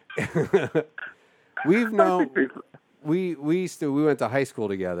you do? We've known we went to high school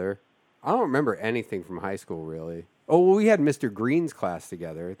together. I don't remember anything from high school really. Oh, well, we had Mr. Green's class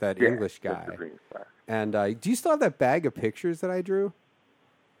together, that English guy. Mr. Green's class. And do you still have that bag of pictures that I drew?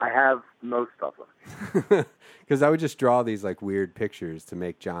 I have most of them. Because I would just draw these like weird pictures to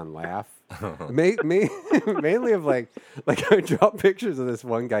make John laugh. Mainly of like I would draw pictures of this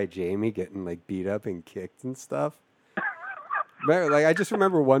one guy, Jamie, getting like beat up and kicked and stuff. But, like, I just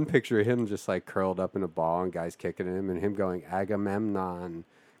remember one picture of him just like curled up in a ball and guys kicking him and him going Agamemnon.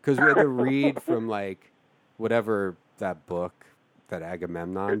 Because we had to read from like whatever that book that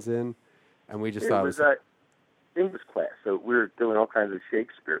Agamemnon's in. And we just thought it was English class, so we were doing all kinds of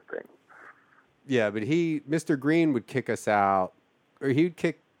Shakespeare things. Yeah, but Mr. Green would kick us out, or he would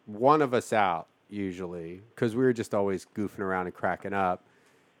kick one of us out usually, because we were just always goofing around and cracking up.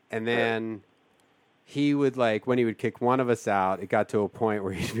 And then he would, like, when he would kick one of us out, it got to a point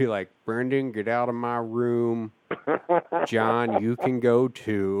where he'd be like, Brendan, get out of my room. John, you can go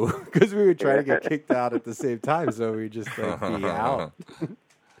too. Because we would try to get kicked out at the same time, so we'd just like be out.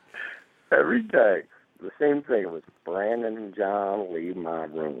 Every day, the same thing. It was Brandon and John, leave my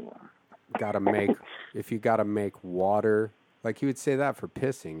room. If you gotta make water, like he would say that for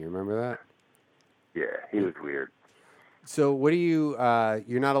pissing. You remember that? Yeah, he was weird. So what do you,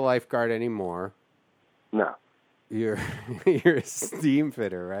 you're not a lifeguard anymore. No. You're a steam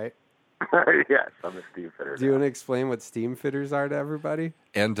fitter, right? Yes, I'm a steam fitter. Do you want to explain what steam fitters are to everybody?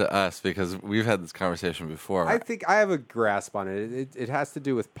 And to us, because we've had this conversation before. I think I have a grasp on it. It has to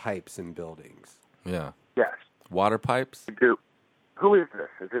do with pipes in buildings. Yeah. Yes. Water pipes? We do. Who is this?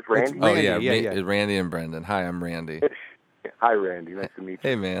 Is this Randy? It's Randy. Oh, yeah. Yeah. Randy and Brendan. Hi, I'm Randy. Hi, Randy. Nice to meet you.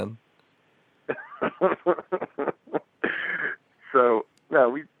 Hey, man. So, no,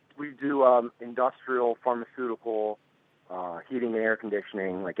 we do industrial, pharmaceutical, heating and air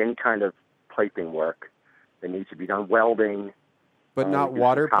conditioning, like any kind of piping work that needs to be done, welding. But not we do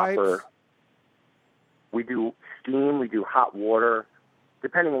water copper. pipes? We do steam, we do hot water,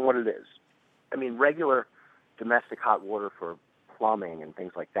 depending on what it is. I mean, regular domestic hot water for plumbing and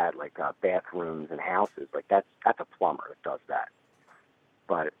things like that, like bathrooms and houses, like that's a plumber that does that.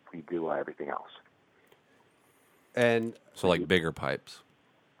 But we do everything else. And So like bigger pipes.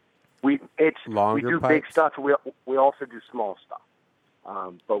 We Longer do pipes? big stuff. We also do small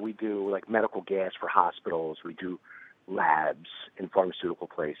stuff, but we do like medical gas for hospitals. We do labs in pharmaceutical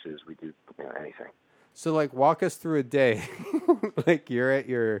places. We do anything. so, like, walk us through a day. Like, you're at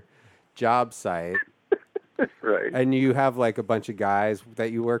your job site, Right. and you have, like, a bunch of guys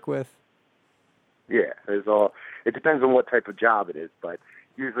that you work with? Yeah. It depends on what type of job it is, but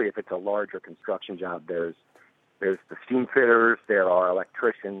usually if it's a larger construction job, there's the steam fitters, there are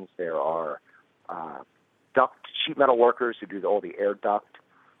electricians, there are sheet metal workers who do all the air duct,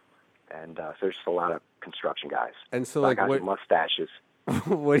 and so there's just a lot of construction guys. And so, Guys like, with mustaches.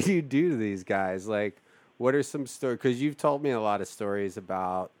 what do you do to these guys? Like, what are some stories? Because you've told me a lot of stories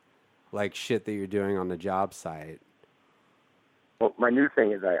about, like, shit that you're doing on the job site. Well, my new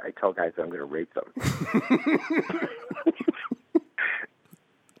thing is I tell guys that I'm going to rape them.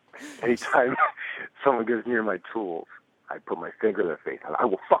 Anytime someone goes near my tools, I put my finger in their face. I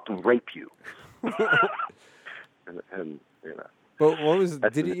will fucking rape you. and you know. But what was?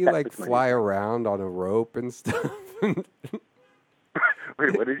 Didn't you like my fly new thing. around on a rope and stuff?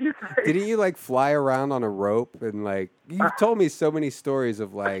 Wait, what did you say? Didn't you like fly around on a rope and like you've told me so many stories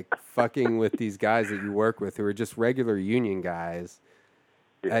of like fucking with these guys that you work with who are just regular union guys,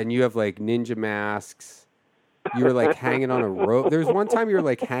 Yeah. and you have like ninja masks. You were like hanging on a rope. There was one time you were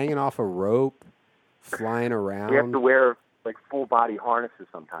like hanging off a rope, flying around. We have to wear like full body harnesses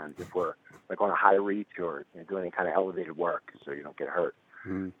sometimes if we're like on a high reach or doing any kind of elevated work, so you don't get hurt.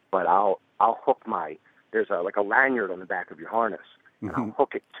 Mm-hmm. But I'll hook there's like a lanyard on the back of your harness, and I'll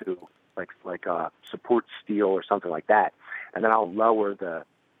hook it to like a support steel or something like that, and then I'll lower the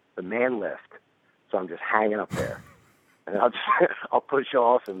man lift, so I'm just hanging up there, and I'll push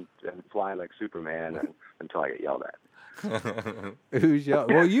off and fly like Superman until I get yelled at. Who's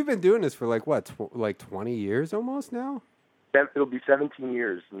yelling? Well, you've been doing this for like what, like 20 years almost now? It'll be 17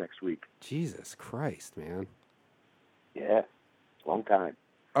 years next week. Jesus Christ, man. Yeah, it's a long time.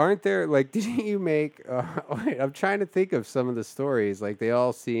 Aren't there, like, didn't you make, I'm trying to think of some of the stories, like, they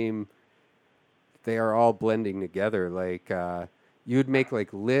are all blending together, like, you would make,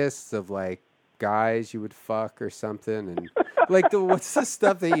 like, lists of, like, guys you would fuck or something, and, like, what's the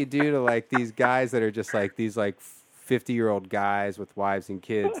stuff that you do to, like, these guys that are just, like, these, like, 50-year-old guys with wives and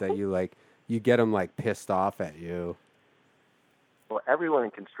kids that you, like, you get them, like, pissed off at you? Well, everyone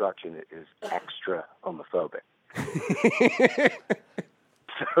in construction is extra homophobic.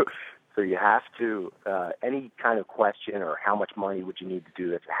 So you have to, any kind of question or how much money would you need to do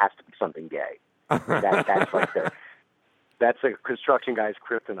this, it has to be something gay. That's like that's a construction guy's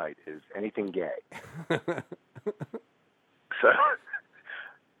kryptonite, is anything gay. So,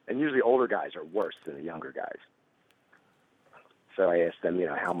 and usually older guys are worse than the younger guys. So I asked them,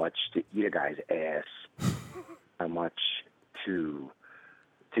 how much to eat a guy's ass, how much to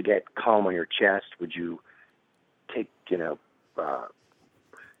get cum on your chest would you take,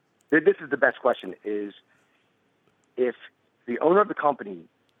 this is the best question, is if the owner of the company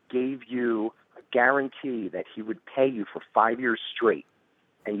gave you a guarantee that he would pay you for 5 years straight,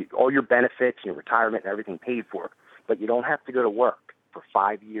 and all your benefits and your retirement and everything paid for, but you don't have to go to work for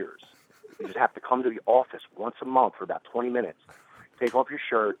 5 years. You just have to come to the office once a month for about 20 minutes, take off your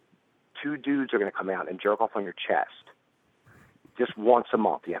shirt, 2 dudes are going to come out and jerk off on your chest. Just once a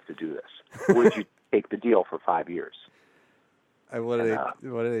month you have to do this. Would you take the deal for 5 years? And what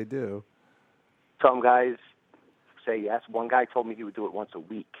do they do? Some guys say yes. One guy told me he would do it once a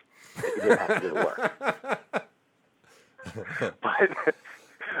week if he didn't have to go to work. But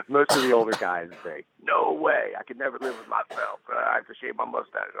most of the older guys say, no way, I could never live with myself. I have to shave my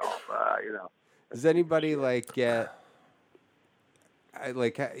mustache off, Does anybody, like, get...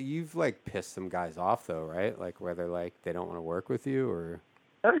 you've, like, pissed some guys off, though, right? Like, where they're, like, they don't want to work with you, or...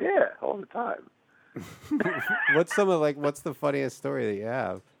 Oh, yeah, all the time. What's the funniest story that you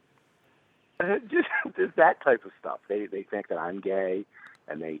have? Just that type of stuff. They think that I'm gay,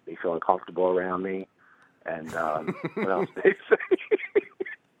 and they feel uncomfortable around me. And what else they say?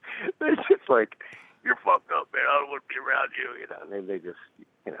 They're just like, you're fucked up, man. I don't want to be around you. And they just,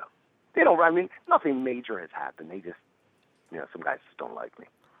 they don't. I mean, nothing major has happened. They just, some guys just don't like me.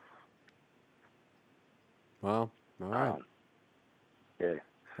 Well, all right. Yeah.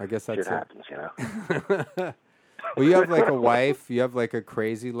 I guess that's shit happens, Well, you have like a wife. You have like a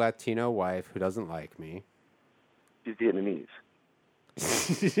crazy Latino wife who doesn't like me. She's Vietnamese.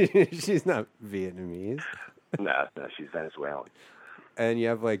 She's not Vietnamese. No, she's Venezuelan. And you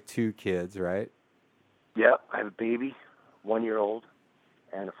have like 2 kids, right? Yep, I have a baby, 1-year-old,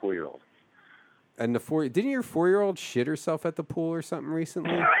 and a 4-year-old. And didn't your 4-year-old shit herself at the pool or something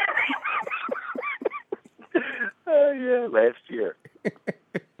recently? Yeah, last year.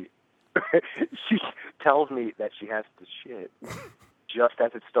 She tells me that she has to shit just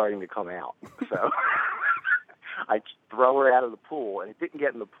as it's starting to come out. So I throw her out of the pool, and it didn't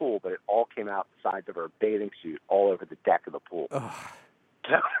get in the pool, but it all came out the sides of her bathing suit all over the deck of the pool.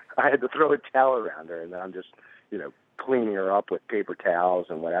 So I had to throw a towel around her, and then I'm just, cleaning her up with paper towels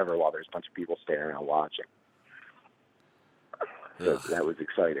and whatever while there's a bunch of people standing around watching. So that was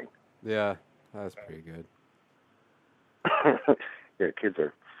exciting. Yeah, that was pretty good. Yeah, kids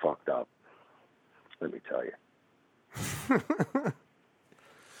are fucked up. Let me tell you.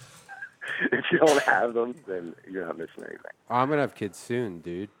 If you don't have them, then you're not missing anything. I'm going to have kids soon,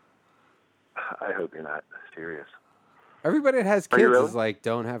 dude. I hope you're not serious. Everybody that has Are you kids really? is like,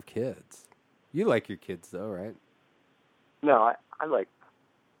 don't have kids. You like your kids, though, right? No, I like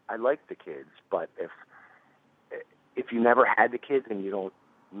the kids, but if you never had the kids and you don't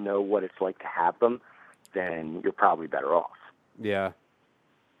know what it's like to have them, then you're probably better off. Yeah.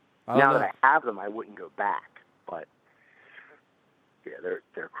 Now that I have them, I wouldn't go back, but yeah,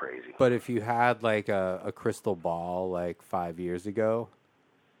 they're crazy. But if you had like a crystal ball like 5 years ago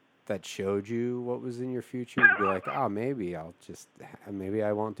that showed you what was in your future, you'd be like, oh, maybe I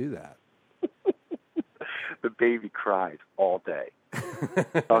won't do that. The baby cries all day.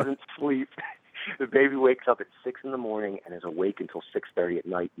 Doesn't sleep. The baby wakes up at 6 in the morning and is awake until 6:30 at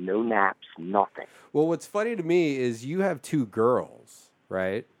night. No naps, nothing. Well, what's funny to me is you have 2 girls,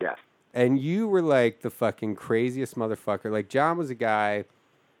 right? Yes. And you were like the fucking craziest motherfucker. Like John was a guy,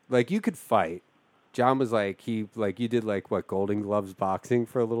 like you could fight. John was like you did like what, Golden Gloves boxing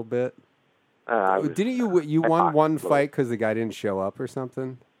for a little bit. Didn't you won one fight because the guy didn't show up or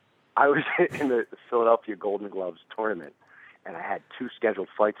something? I was in the Philadelphia Golden Gloves tournament, and I had 2 scheduled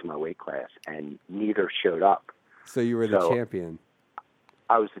fights in my weight class, and neither showed up. So you were the champion.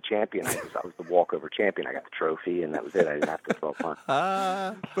 I was the champion. I was the walkover champion. I got the trophy, and that was it. I didn't have to throw a punch.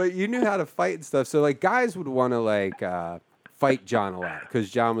 But you knew how to fight and stuff. So like guys would want to like fight John a lot because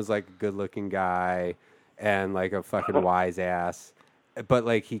John was like a good-looking guy and like a fucking wise ass. But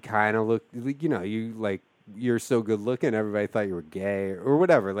like he kind of looked, you know, you're so good looking. Everybody thought you were gay or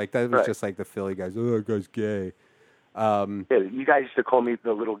whatever. Like that was just like the Philly guys. Oh, that guy's gay. Yeah, you guys used to call me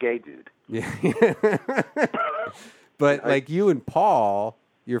the little gay dude. Yeah. But like you and Paul,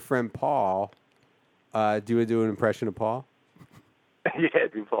 your friend Paul, do you do an impression of Paul? Yeah,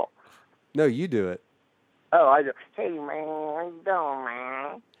 do Paul. No, you do it. Oh, I do. Hey man, how you doing,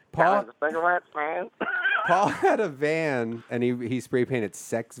 man? Paul, the cigarettes, man. Paul had a van, and he spray painted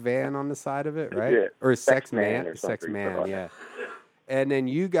 "sex van" on the side of it, right? Yeah. Or sex man, or sex something. man, yeah. And then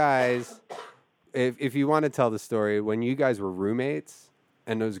you guys, if you want to tell the story, when you guys were roommates,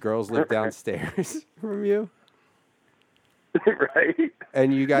 and those girls lived downstairs from you, right?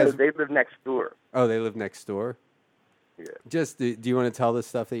 And you guys, no, they live next door. Oh, they live next door. Yeah. Just do you want to tell the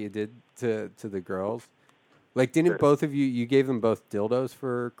stuff that you did to the girls? Like, didn't both of you gave them both dildos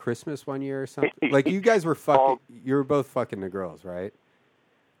for Christmas one year or something? Like, you guys were fucking, you were both fucking the girls, right?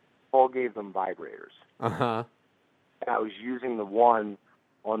 Paul gave them vibrators. Uh-huh. And I was using the one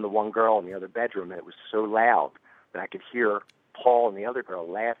on the one girl in the other bedroom, and it was so loud that I could hear Paul and the other girl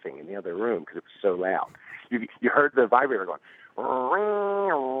laughing in the other room because it was so loud. You heard the vibrator going,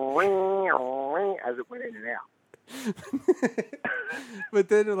 as it went in and out. But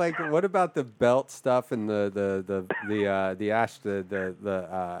then, like, what about the belt stuff and the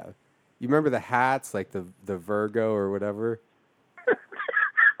you remember the hats, like the Virgo or whatever?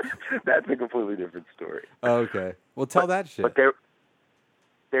 That's a completely different story. Oh, okay. Well, tell that shit. But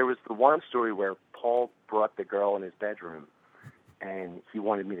there was the one story where Paul brought the girl in his bedroom, and he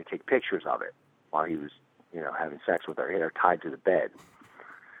wanted me to take pictures of it while he was, having sex with her. He had her tied to the bed.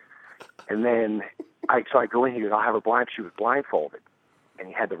 And then I go in, he goes, I'll have her blind. She was blindfolded. And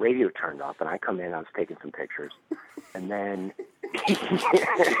he had the radio turned up, and I come in, I was taking some pictures. And then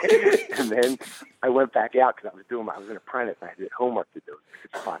I went back out because I was an apprentice, and I had homework to do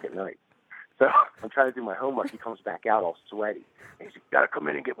at 6 o'clock at night. So I'm trying to do my homework. He comes back out all sweaty. And he's like, you got to come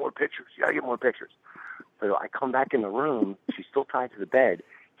in and get more pictures. You got to get more pictures. So I come back in the room. She's still tied to the bed.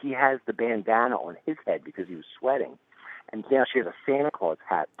 He has the bandana on his head because he was sweating. And now she has a Santa Claus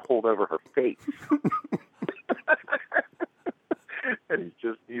hat pulled over her face. And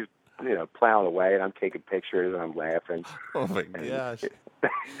he's plowing away, and I'm taking pictures, and I'm laughing. Oh, my gosh.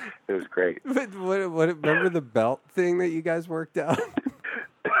 It was great. But what, remember the belt thing that you guys worked out?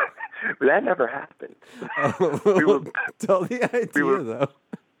 But that never happened. Oh, tell the idea, though.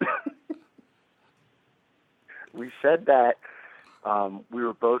 We said that we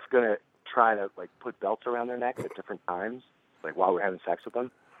were both going to try to put belts around their neck at different times, while we're having sex with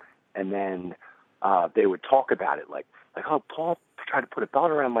them, and then they would talk about it, like, oh, Paul tried to put a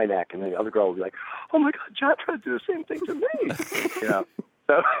belt around my neck, and then the other girl would be like, oh my God, John tried to do the same thing to me. So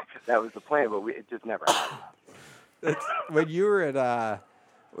that was the plan, but it just never happened. When you were at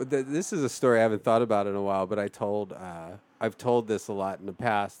this is a story I haven't thought about in a while, but I've told this a lot in the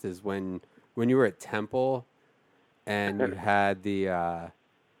past, is when you were at Temple and you had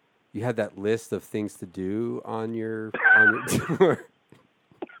you had that list of things to do on your tour.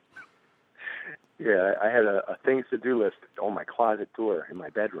 Yeah, I had a things to do list on my closet door in my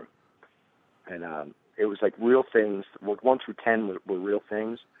bedroom, and it was real things. 1 through 10 were real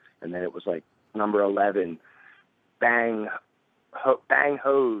things, and then it was number 11, bang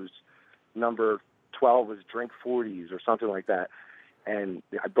hose. Number 12 was drink 40s or something like that. And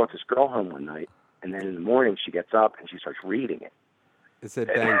I brought this girl home one night, and then in the morning she gets up and she starts reading it. It said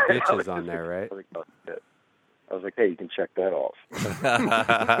bang bitches on there, right? I was like, hey, you can check that off.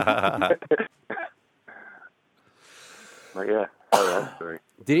 But yeah, that story.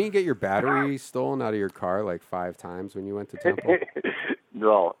 Didn't you get your battery stolen out of your car 5 times when you went to Temple?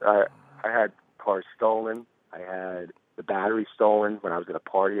 No, I had cars stolen. I had the battery stolen when I was at a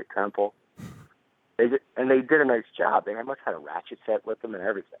party at Temple. They did a nice job. They must have had a ratchet set with them and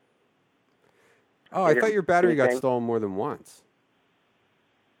everything. Oh, I thought your battery got stolen more than once.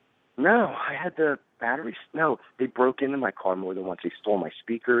 No, I had the batteries. No, they broke into my car more than once. They stole my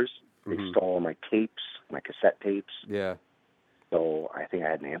speakers. They stole my tapes, my cassette tapes. Yeah. So I think I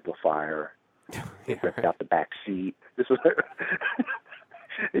had an amplifier. They ripped right. out the back seat. This was.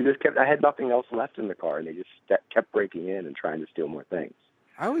 They just kept. I had nothing else left in the car, and they just kept breaking in and trying to steal more things.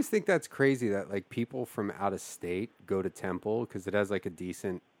 I always think that's crazy that like people from out of state go to Temple because it has like a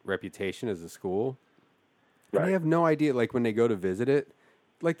decent reputation as a school. And they have no idea, like when they go to visit it,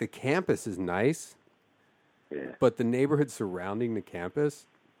 like the campus is nice, but the neighborhood surrounding the campus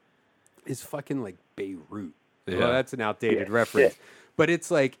is fucking like Beirut. Yeah. Well, that's an outdated reference, but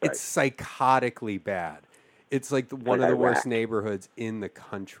it's like it's Right. psychotically bad. It's like one of the worst neighborhoods in the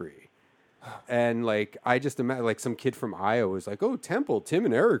country. And like I just imagine, like some kid from Iowa was like, "Oh, Temple, Tim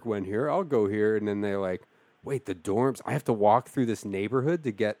and Eric went here. I'll go here." And then they're like, "Wait, the dorms? I have to walk through this neighborhood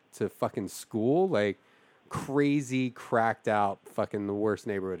to get to fucking school?" Like crazy, cracked out, fucking the worst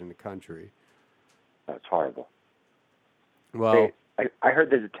neighborhood in the country. That's horrible. Well, I heard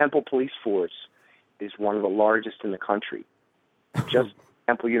that the Temple Police Force is one of the largest in the country. Just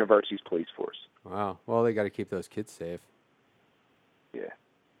Temple University's police force. wow. Well, they got to keep those kids safe. Yeah.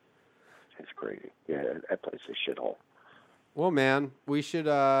 It's crazy. Yeah, that place is a shithole. Well, man, we should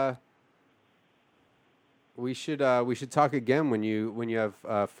talk again when you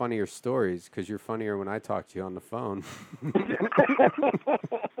have funnier stories because you're funnier when I talk to you on the phone.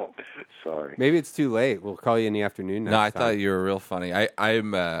 Sorry. Maybe it's too late. We'll call you in the afternoon. No, I thought you were real funny. I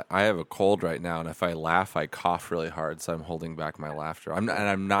have a cold right now, and if I laugh, I cough really hard, so I'm holding back my laughter.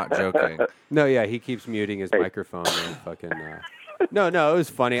 I'm not joking. No, yeah, he keeps muting his microphone and fucking. No, it was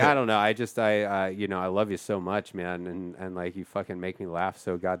funny. I don't know. I love you so much, man, and like you fucking make me laugh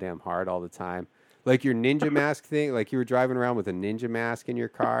so goddamn hard all the time. Like your ninja mask thing, like you were driving around with a ninja mask in your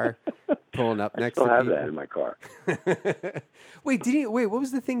car, pulling up next to I still have people. that in my car. Wait, what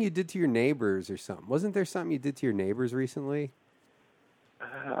was the thing you did to your neighbors or something? Wasn't there something you did to your neighbors recently?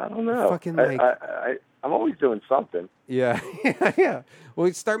 I don't know. Fucking like, I'm always doing something. yeah.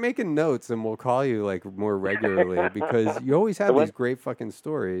 Well, start making notes and we'll call you like more regularly because you always have these great fucking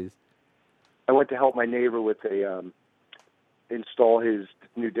stories. I went to help my neighbor with install his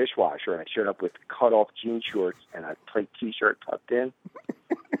new dishwasher, and I showed up with cut-off jean shorts and a tight T-shirt tucked in.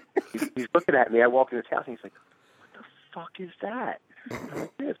 He's looking at me. I walk in his house, and he's like, "What the fuck is that?" I'm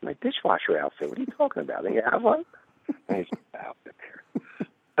like, "Yeah, it's my dishwasher outfit. What are you talking about? And you have one?" And he's like, "Outfit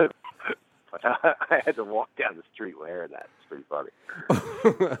there." But I had to walk down the street wearing that. It's pretty funny.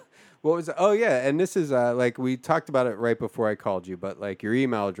 What was? Oh yeah, and this is like we talked about it right before I called you, but like your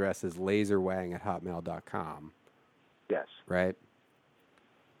email address is laserwang@hotmail.com. Yes. Right?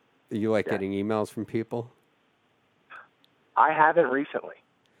 You like getting emails from people? I haven't recently.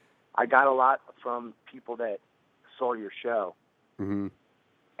 I got a lot from people that saw your show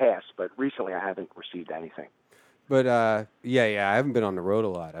past, but recently I haven't received anything. But I haven't been on the road a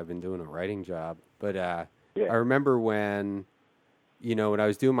lot. I've been doing a writing job. But I remember when I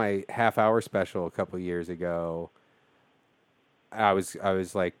was doing my half-hour special a couple of years ago, I was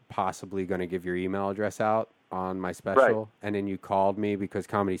like possibly going to give your email address out on my special, and then you called me because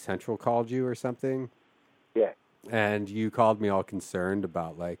Comedy Central called you or something. Yeah. And you called me all concerned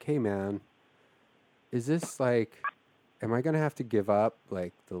about like, hey man, is this like, am I going to have to give up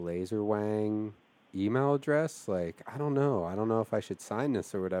like the Laserwang email address? Like, I don't know if I should sign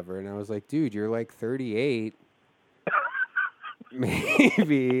this or whatever. And I was like, dude, you're like 38.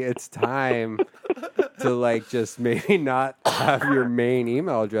 Maybe it's time to like just maybe not have your main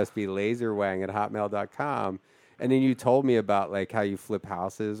email address be laserwang@hotmail.com. And then you told me about like how you flip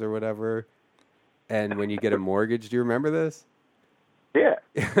houses or whatever. And when you get a mortgage, do you remember this? Yeah.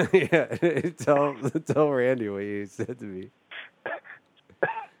 Yeah. Tell Randy what you said to me.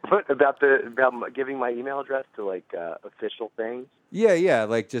 What, about giving my email address to like official things? Yeah,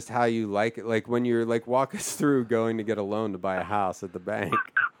 like just how you like it. Like when you're like walk us through going to get a loan to buy a house at the bank.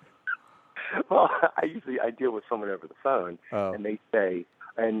 Well, I deal with someone over the phone, and they say,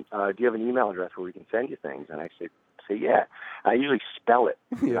 "And do you have an email address where we can send you things?" And I say, "Yeah." I usually spell it.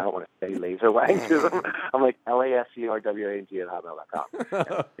 Yeah. I don't want to say Laserwang to them. I'm like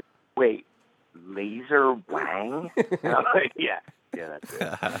LASERWANG@hotmail.com. Wait, Laserwang? And I'm like, yeah, that's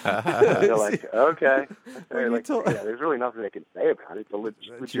it. They're like, okay. Like, there's really nothing they can say about it. It's a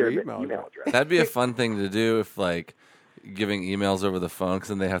legitimate email address. That'd be a fun thing to do if, like, giving emails over the phone, because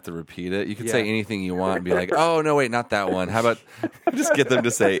then they have to repeat it. You could say anything you want and be like, oh, no, wait, not that one. How about just get them to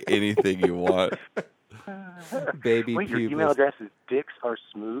say anything you want? Baby Wait, your pubis. email address is dicks are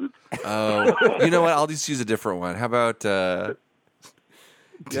smooth? Oh, you know what? I'll just use a different one. How about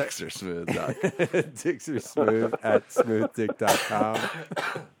dicks are smooth? Dicks are smooth at smoothdick.com.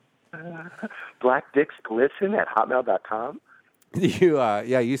 Black dicks glisten at hotmail.com.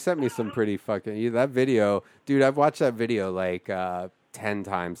 You sent me some pretty fucking that video, dude. I've watched that video like 10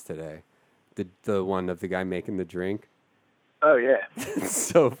 times today. The one of the guy making the drink. Oh yeah, It's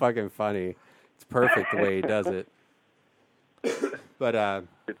so fucking funny. It's perfect the way he does it. But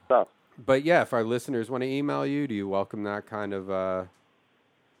good stuff. But yeah, if our listeners want to email you, do you welcome that kind of?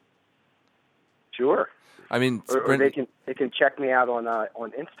 Sure. I mean, Or they can check me out on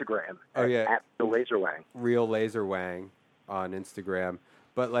Instagram. At the Laserwang. Real Laserwang on Instagram.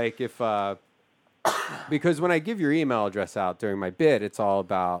 But like if because when I give your email address out during my bit, it's all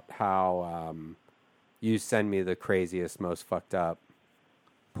about how you send me the craziest, most fucked up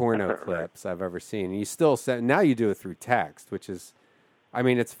porno clips I've ever seen. And you still send, now you do it through text, which is, I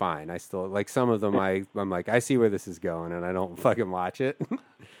mean, it's fine. I still, like some of them, I'm like, I see where this is going and I don't fucking watch it.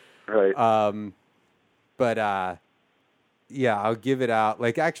 Right. But yeah, I'll give it out.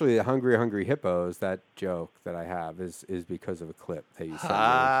 Like actually the Hungry Hippos, that joke that I have is because of a clip that you sent me.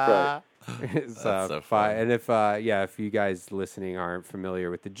 Right. It's That's so funny. and if you guys listening aren't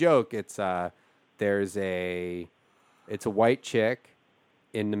familiar with the joke, it's it's a white chick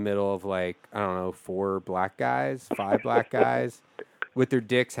in the middle of like, I don't know, 5 black guys with their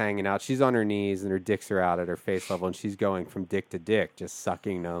dicks hanging out. She's on her knees and her dicks are out at her face level and she's going from dick to dick, just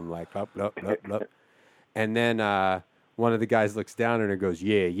sucking them like up. And then one of the guys looks down at her and goes,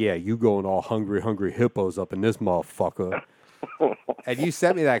 yeah, you going all hungry hippos up in this motherfucker. And you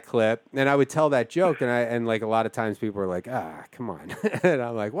sent me that clip, and I would tell that joke, and like a lot of times people are like, come on. And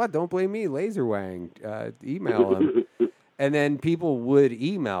I'm like, what? Don't blame me, Laserwang. Email him. And then people would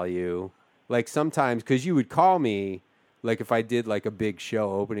email you, like sometimes, because you would call me, like if I did like a big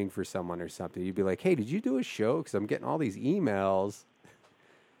show opening for someone or something, you'd be like, hey, did you do a show? Because I'm getting all these emails.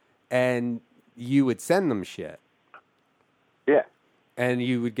 And you would send them shit. Yeah. And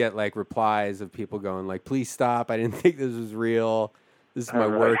you would get like replies of people going like, please stop. I didn't think this was real. This is my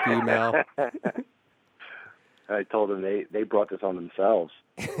work email. I told them they brought this on themselves.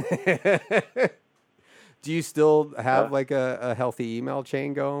 Do you still have like a healthy email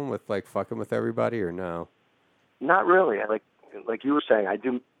chain going with like fucking with everybody or no? Not really. Like you were saying, I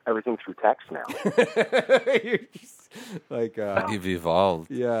do everything through text now. You're just, like You've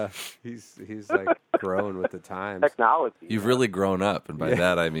evolved. yeah, he's like grown with the times. Technology. You've really grown up, and by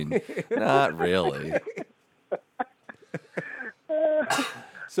that I mean not really.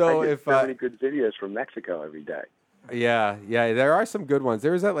 So I get if so many good videos from Mexico every day. yeah, there are some good ones.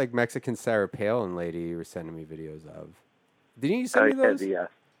 There was that like Mexican Sarah Palin lady you were sending me videos of. Didn't you send me those? Yeah.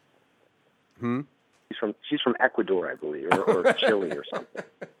 She's from Ecuador, I believe, or Chile or something.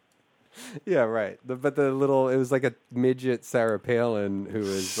 Yeah, right. But it was like a midget Sarah Palin who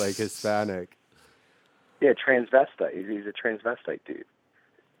was like Hispanic. Yeah, transvestite. He's a transvestite dude.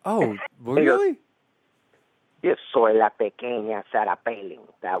 Oh, really? Yes, soy la pequeña Sarah Palin.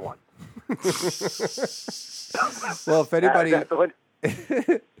 That one. Well, if anybody That's the one.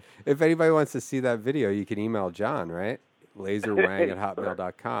 if anybody wants to see that video, you can email John, right?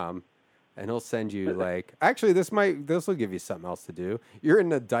 Laserwang@hotmail.com. And he'll send you like, actually, this will give you something else to do. You're in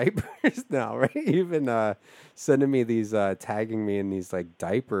the diapers now, right? You've been sending me these, tagging me in these like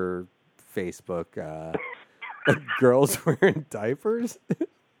diaper Facebook, like girls wearing diapers.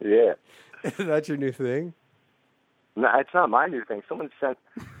 Yeah. That's your new thing? No, it's not my new thing. Someone sent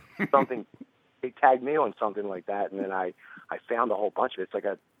something. They tagged me on something like that, and then I found a whole bunch of it. It's like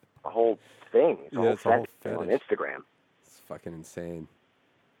a whole thing. It's a whole thing on Instagram. It's fucking insane.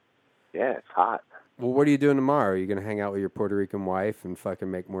 Yeah, it's hot. Well, what are you doing tomorrow? Are you going to hang out with your Puerto Rican wife and fucking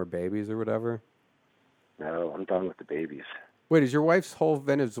make more babies or whatever? No, I'm done with the babies. Wait, is your wife's whole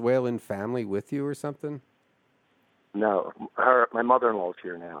Venezuelan family with you or something? No, my mother-in-law's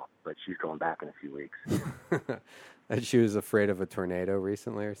here now, but she's going back in a few weeks. And she was afraid of a tornado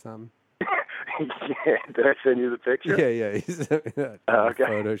recently or something? Yeah, did I send you the picture? Yeah. He sent me that Okay.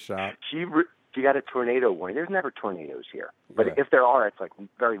 Photoshop. She got a tornado warning. There's never tornadoes here, but if there are, it's like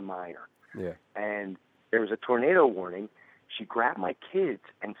very minor. Yeah. And there was a tornado warning. She grabbed my kids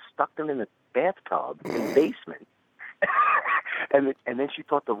and stuck them in the bathtub in the basement. and then she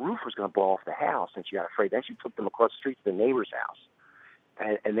thought the roof was going to blow off the house, and she got afraid. Then she took them across the street to the neighbor's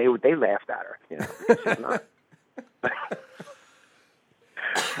house, and they laughed at her, because she's not.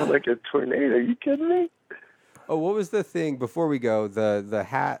 I'm like, a tornado? Are you kidding me? Oh, what was the thing before we go? The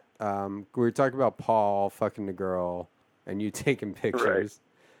hat. We were talking about Paul fucking the girl, and you taking pictures.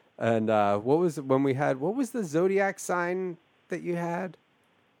 Right. And what was the zodiac sign that you had?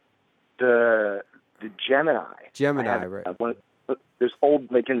 The Gemini. Gemini, right? There's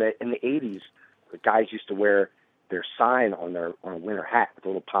old, like in the 80s, the guys used to wear their sign on a winter hat with a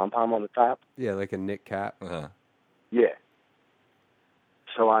little pom-pom on the top. Yeah, like a knit cap. Yeah.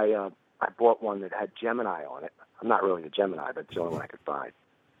 So I bought one that had Gemini on it. I'm not really a Gemini, but it's the only one I could find.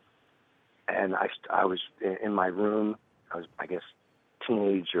 And I was in my room. I was, I guess,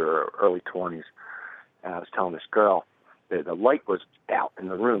 teenage or early 20s. And I was telling this girl that the light was out in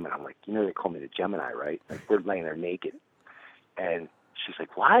the room. And I'm like, you know, they call me the Gemini, right? Like, we're laying there naked. And she's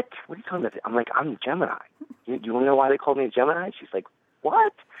like, what? What are you talking about? I'm like, I'm the Gemini. You want to know why they called me a Gemini? She's like,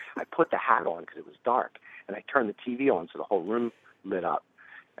 what? I put the hat on because it was dark. And I turned the TV on so the whole room lit up.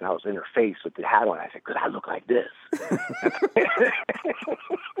 And I was in her face with the hat on. I said, because I look like this.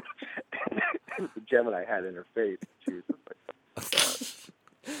 And the Gemini hat in her face. She was just like,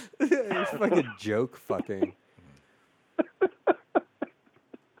 It's like a joke fucking.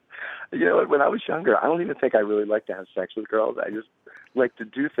 you know what? When I was younger, I don't even think I really liked to have sex with girls. I just liked to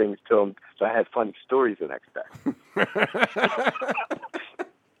do things to them so I had funny stories the next day.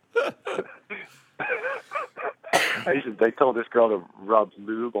 They told this girl to rub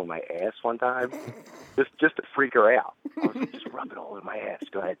lube on my ass one time, just to freak her out. I was like, just rub it all in my ass.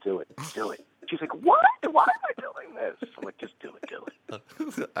 Go ahead, do it. She's like, what? Why am I doing this? I'm like, just do it.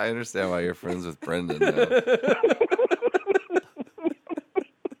 I understand why you're friends with Brendan now.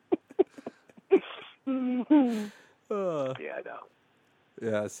 Yeah, I know.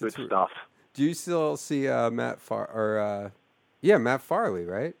 Yeah, Good stuff. Do you still see Matt Farley,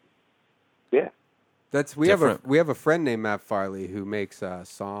 right? Yeah. We have a friend named Matt Farley who makes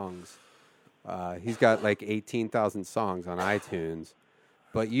songs. He's got like 18,000 songs on iTunes.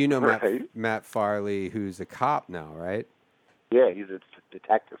 But you know right. Matt Farley, who's a cop now, right? Yeah, he's a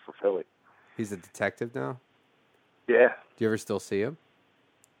detective for Philly. He's a detective now? Yeah. Do you ever still see him?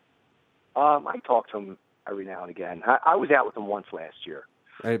 I talk to him every now and again. I was out with him once last year.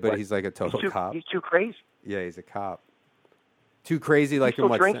 But he's like a total cop. He's too crazy. Yeah, he's a cop. Too crazy, like he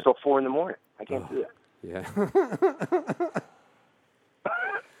still drinks till 4 a.m. I can't do that. Yeah.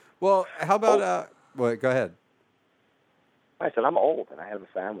 Well, how about well, go ahead. I said I'm old and I have a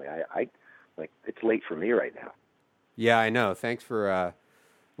family. I it's late for me right now. Yeah, I know. Thanks for.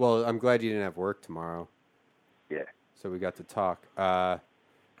 Well, I'm glad you didn't have work tomorrow. Yeah. So we got to talk.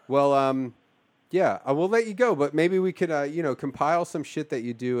 Yeah, I will let you go, but maybe we could, compile some shit that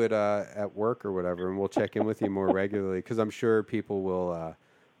you do at work or whatever, and we'll check in with you more regularly because I'm sure people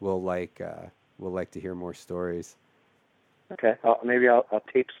will like to hear more stories. Okay, maybe I'll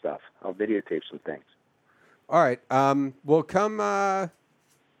tape stuff. I'll videotape some things. All right. Well, come out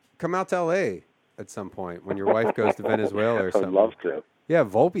to L.A. at some point when your wife goes to Venezuela or something. I'd love to. Yeah,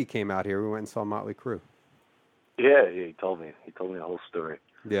 Volpe came out here. We went and saw Motley Crue. Yeah, he told me. He told me the whole story.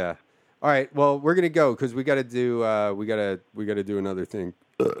 Yeah. All right. Well, we're gonna go because we got to do another thing.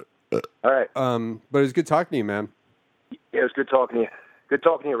 All right. But it was good talking to you, man. Yeah, it was good talking to you. Good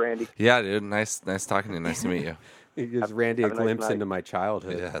talking to you, Randy. Yeah, dude. Nice talking to you. Nice to meet you. It gives Randy a glimpse into my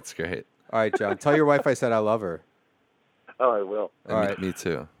childhood. Yeah, that's great. All right, John. Tell your wife I said I love her. Oh, I will. And All right. Me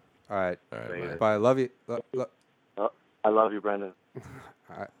too. All right. All right. Bye. Love you. I love you, Brendan.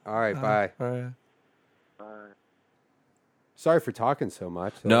 All right. Bye. All right. Bye. Sorry for talking so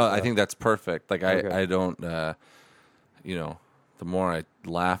much. No, I think that's perfect. Like Okay. I don't, the more I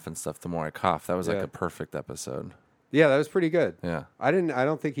laugh and stuff, the more I cough. That was like Yeah. a perfect episode. Yeah, that was pretty good. Yeah. I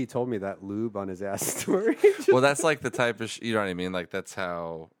don't think he told me that lube on his ass story. Well, that's like the type of, you know what I mean? Like that's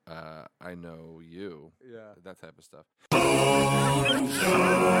how I know you. Yeah. That type of stuff.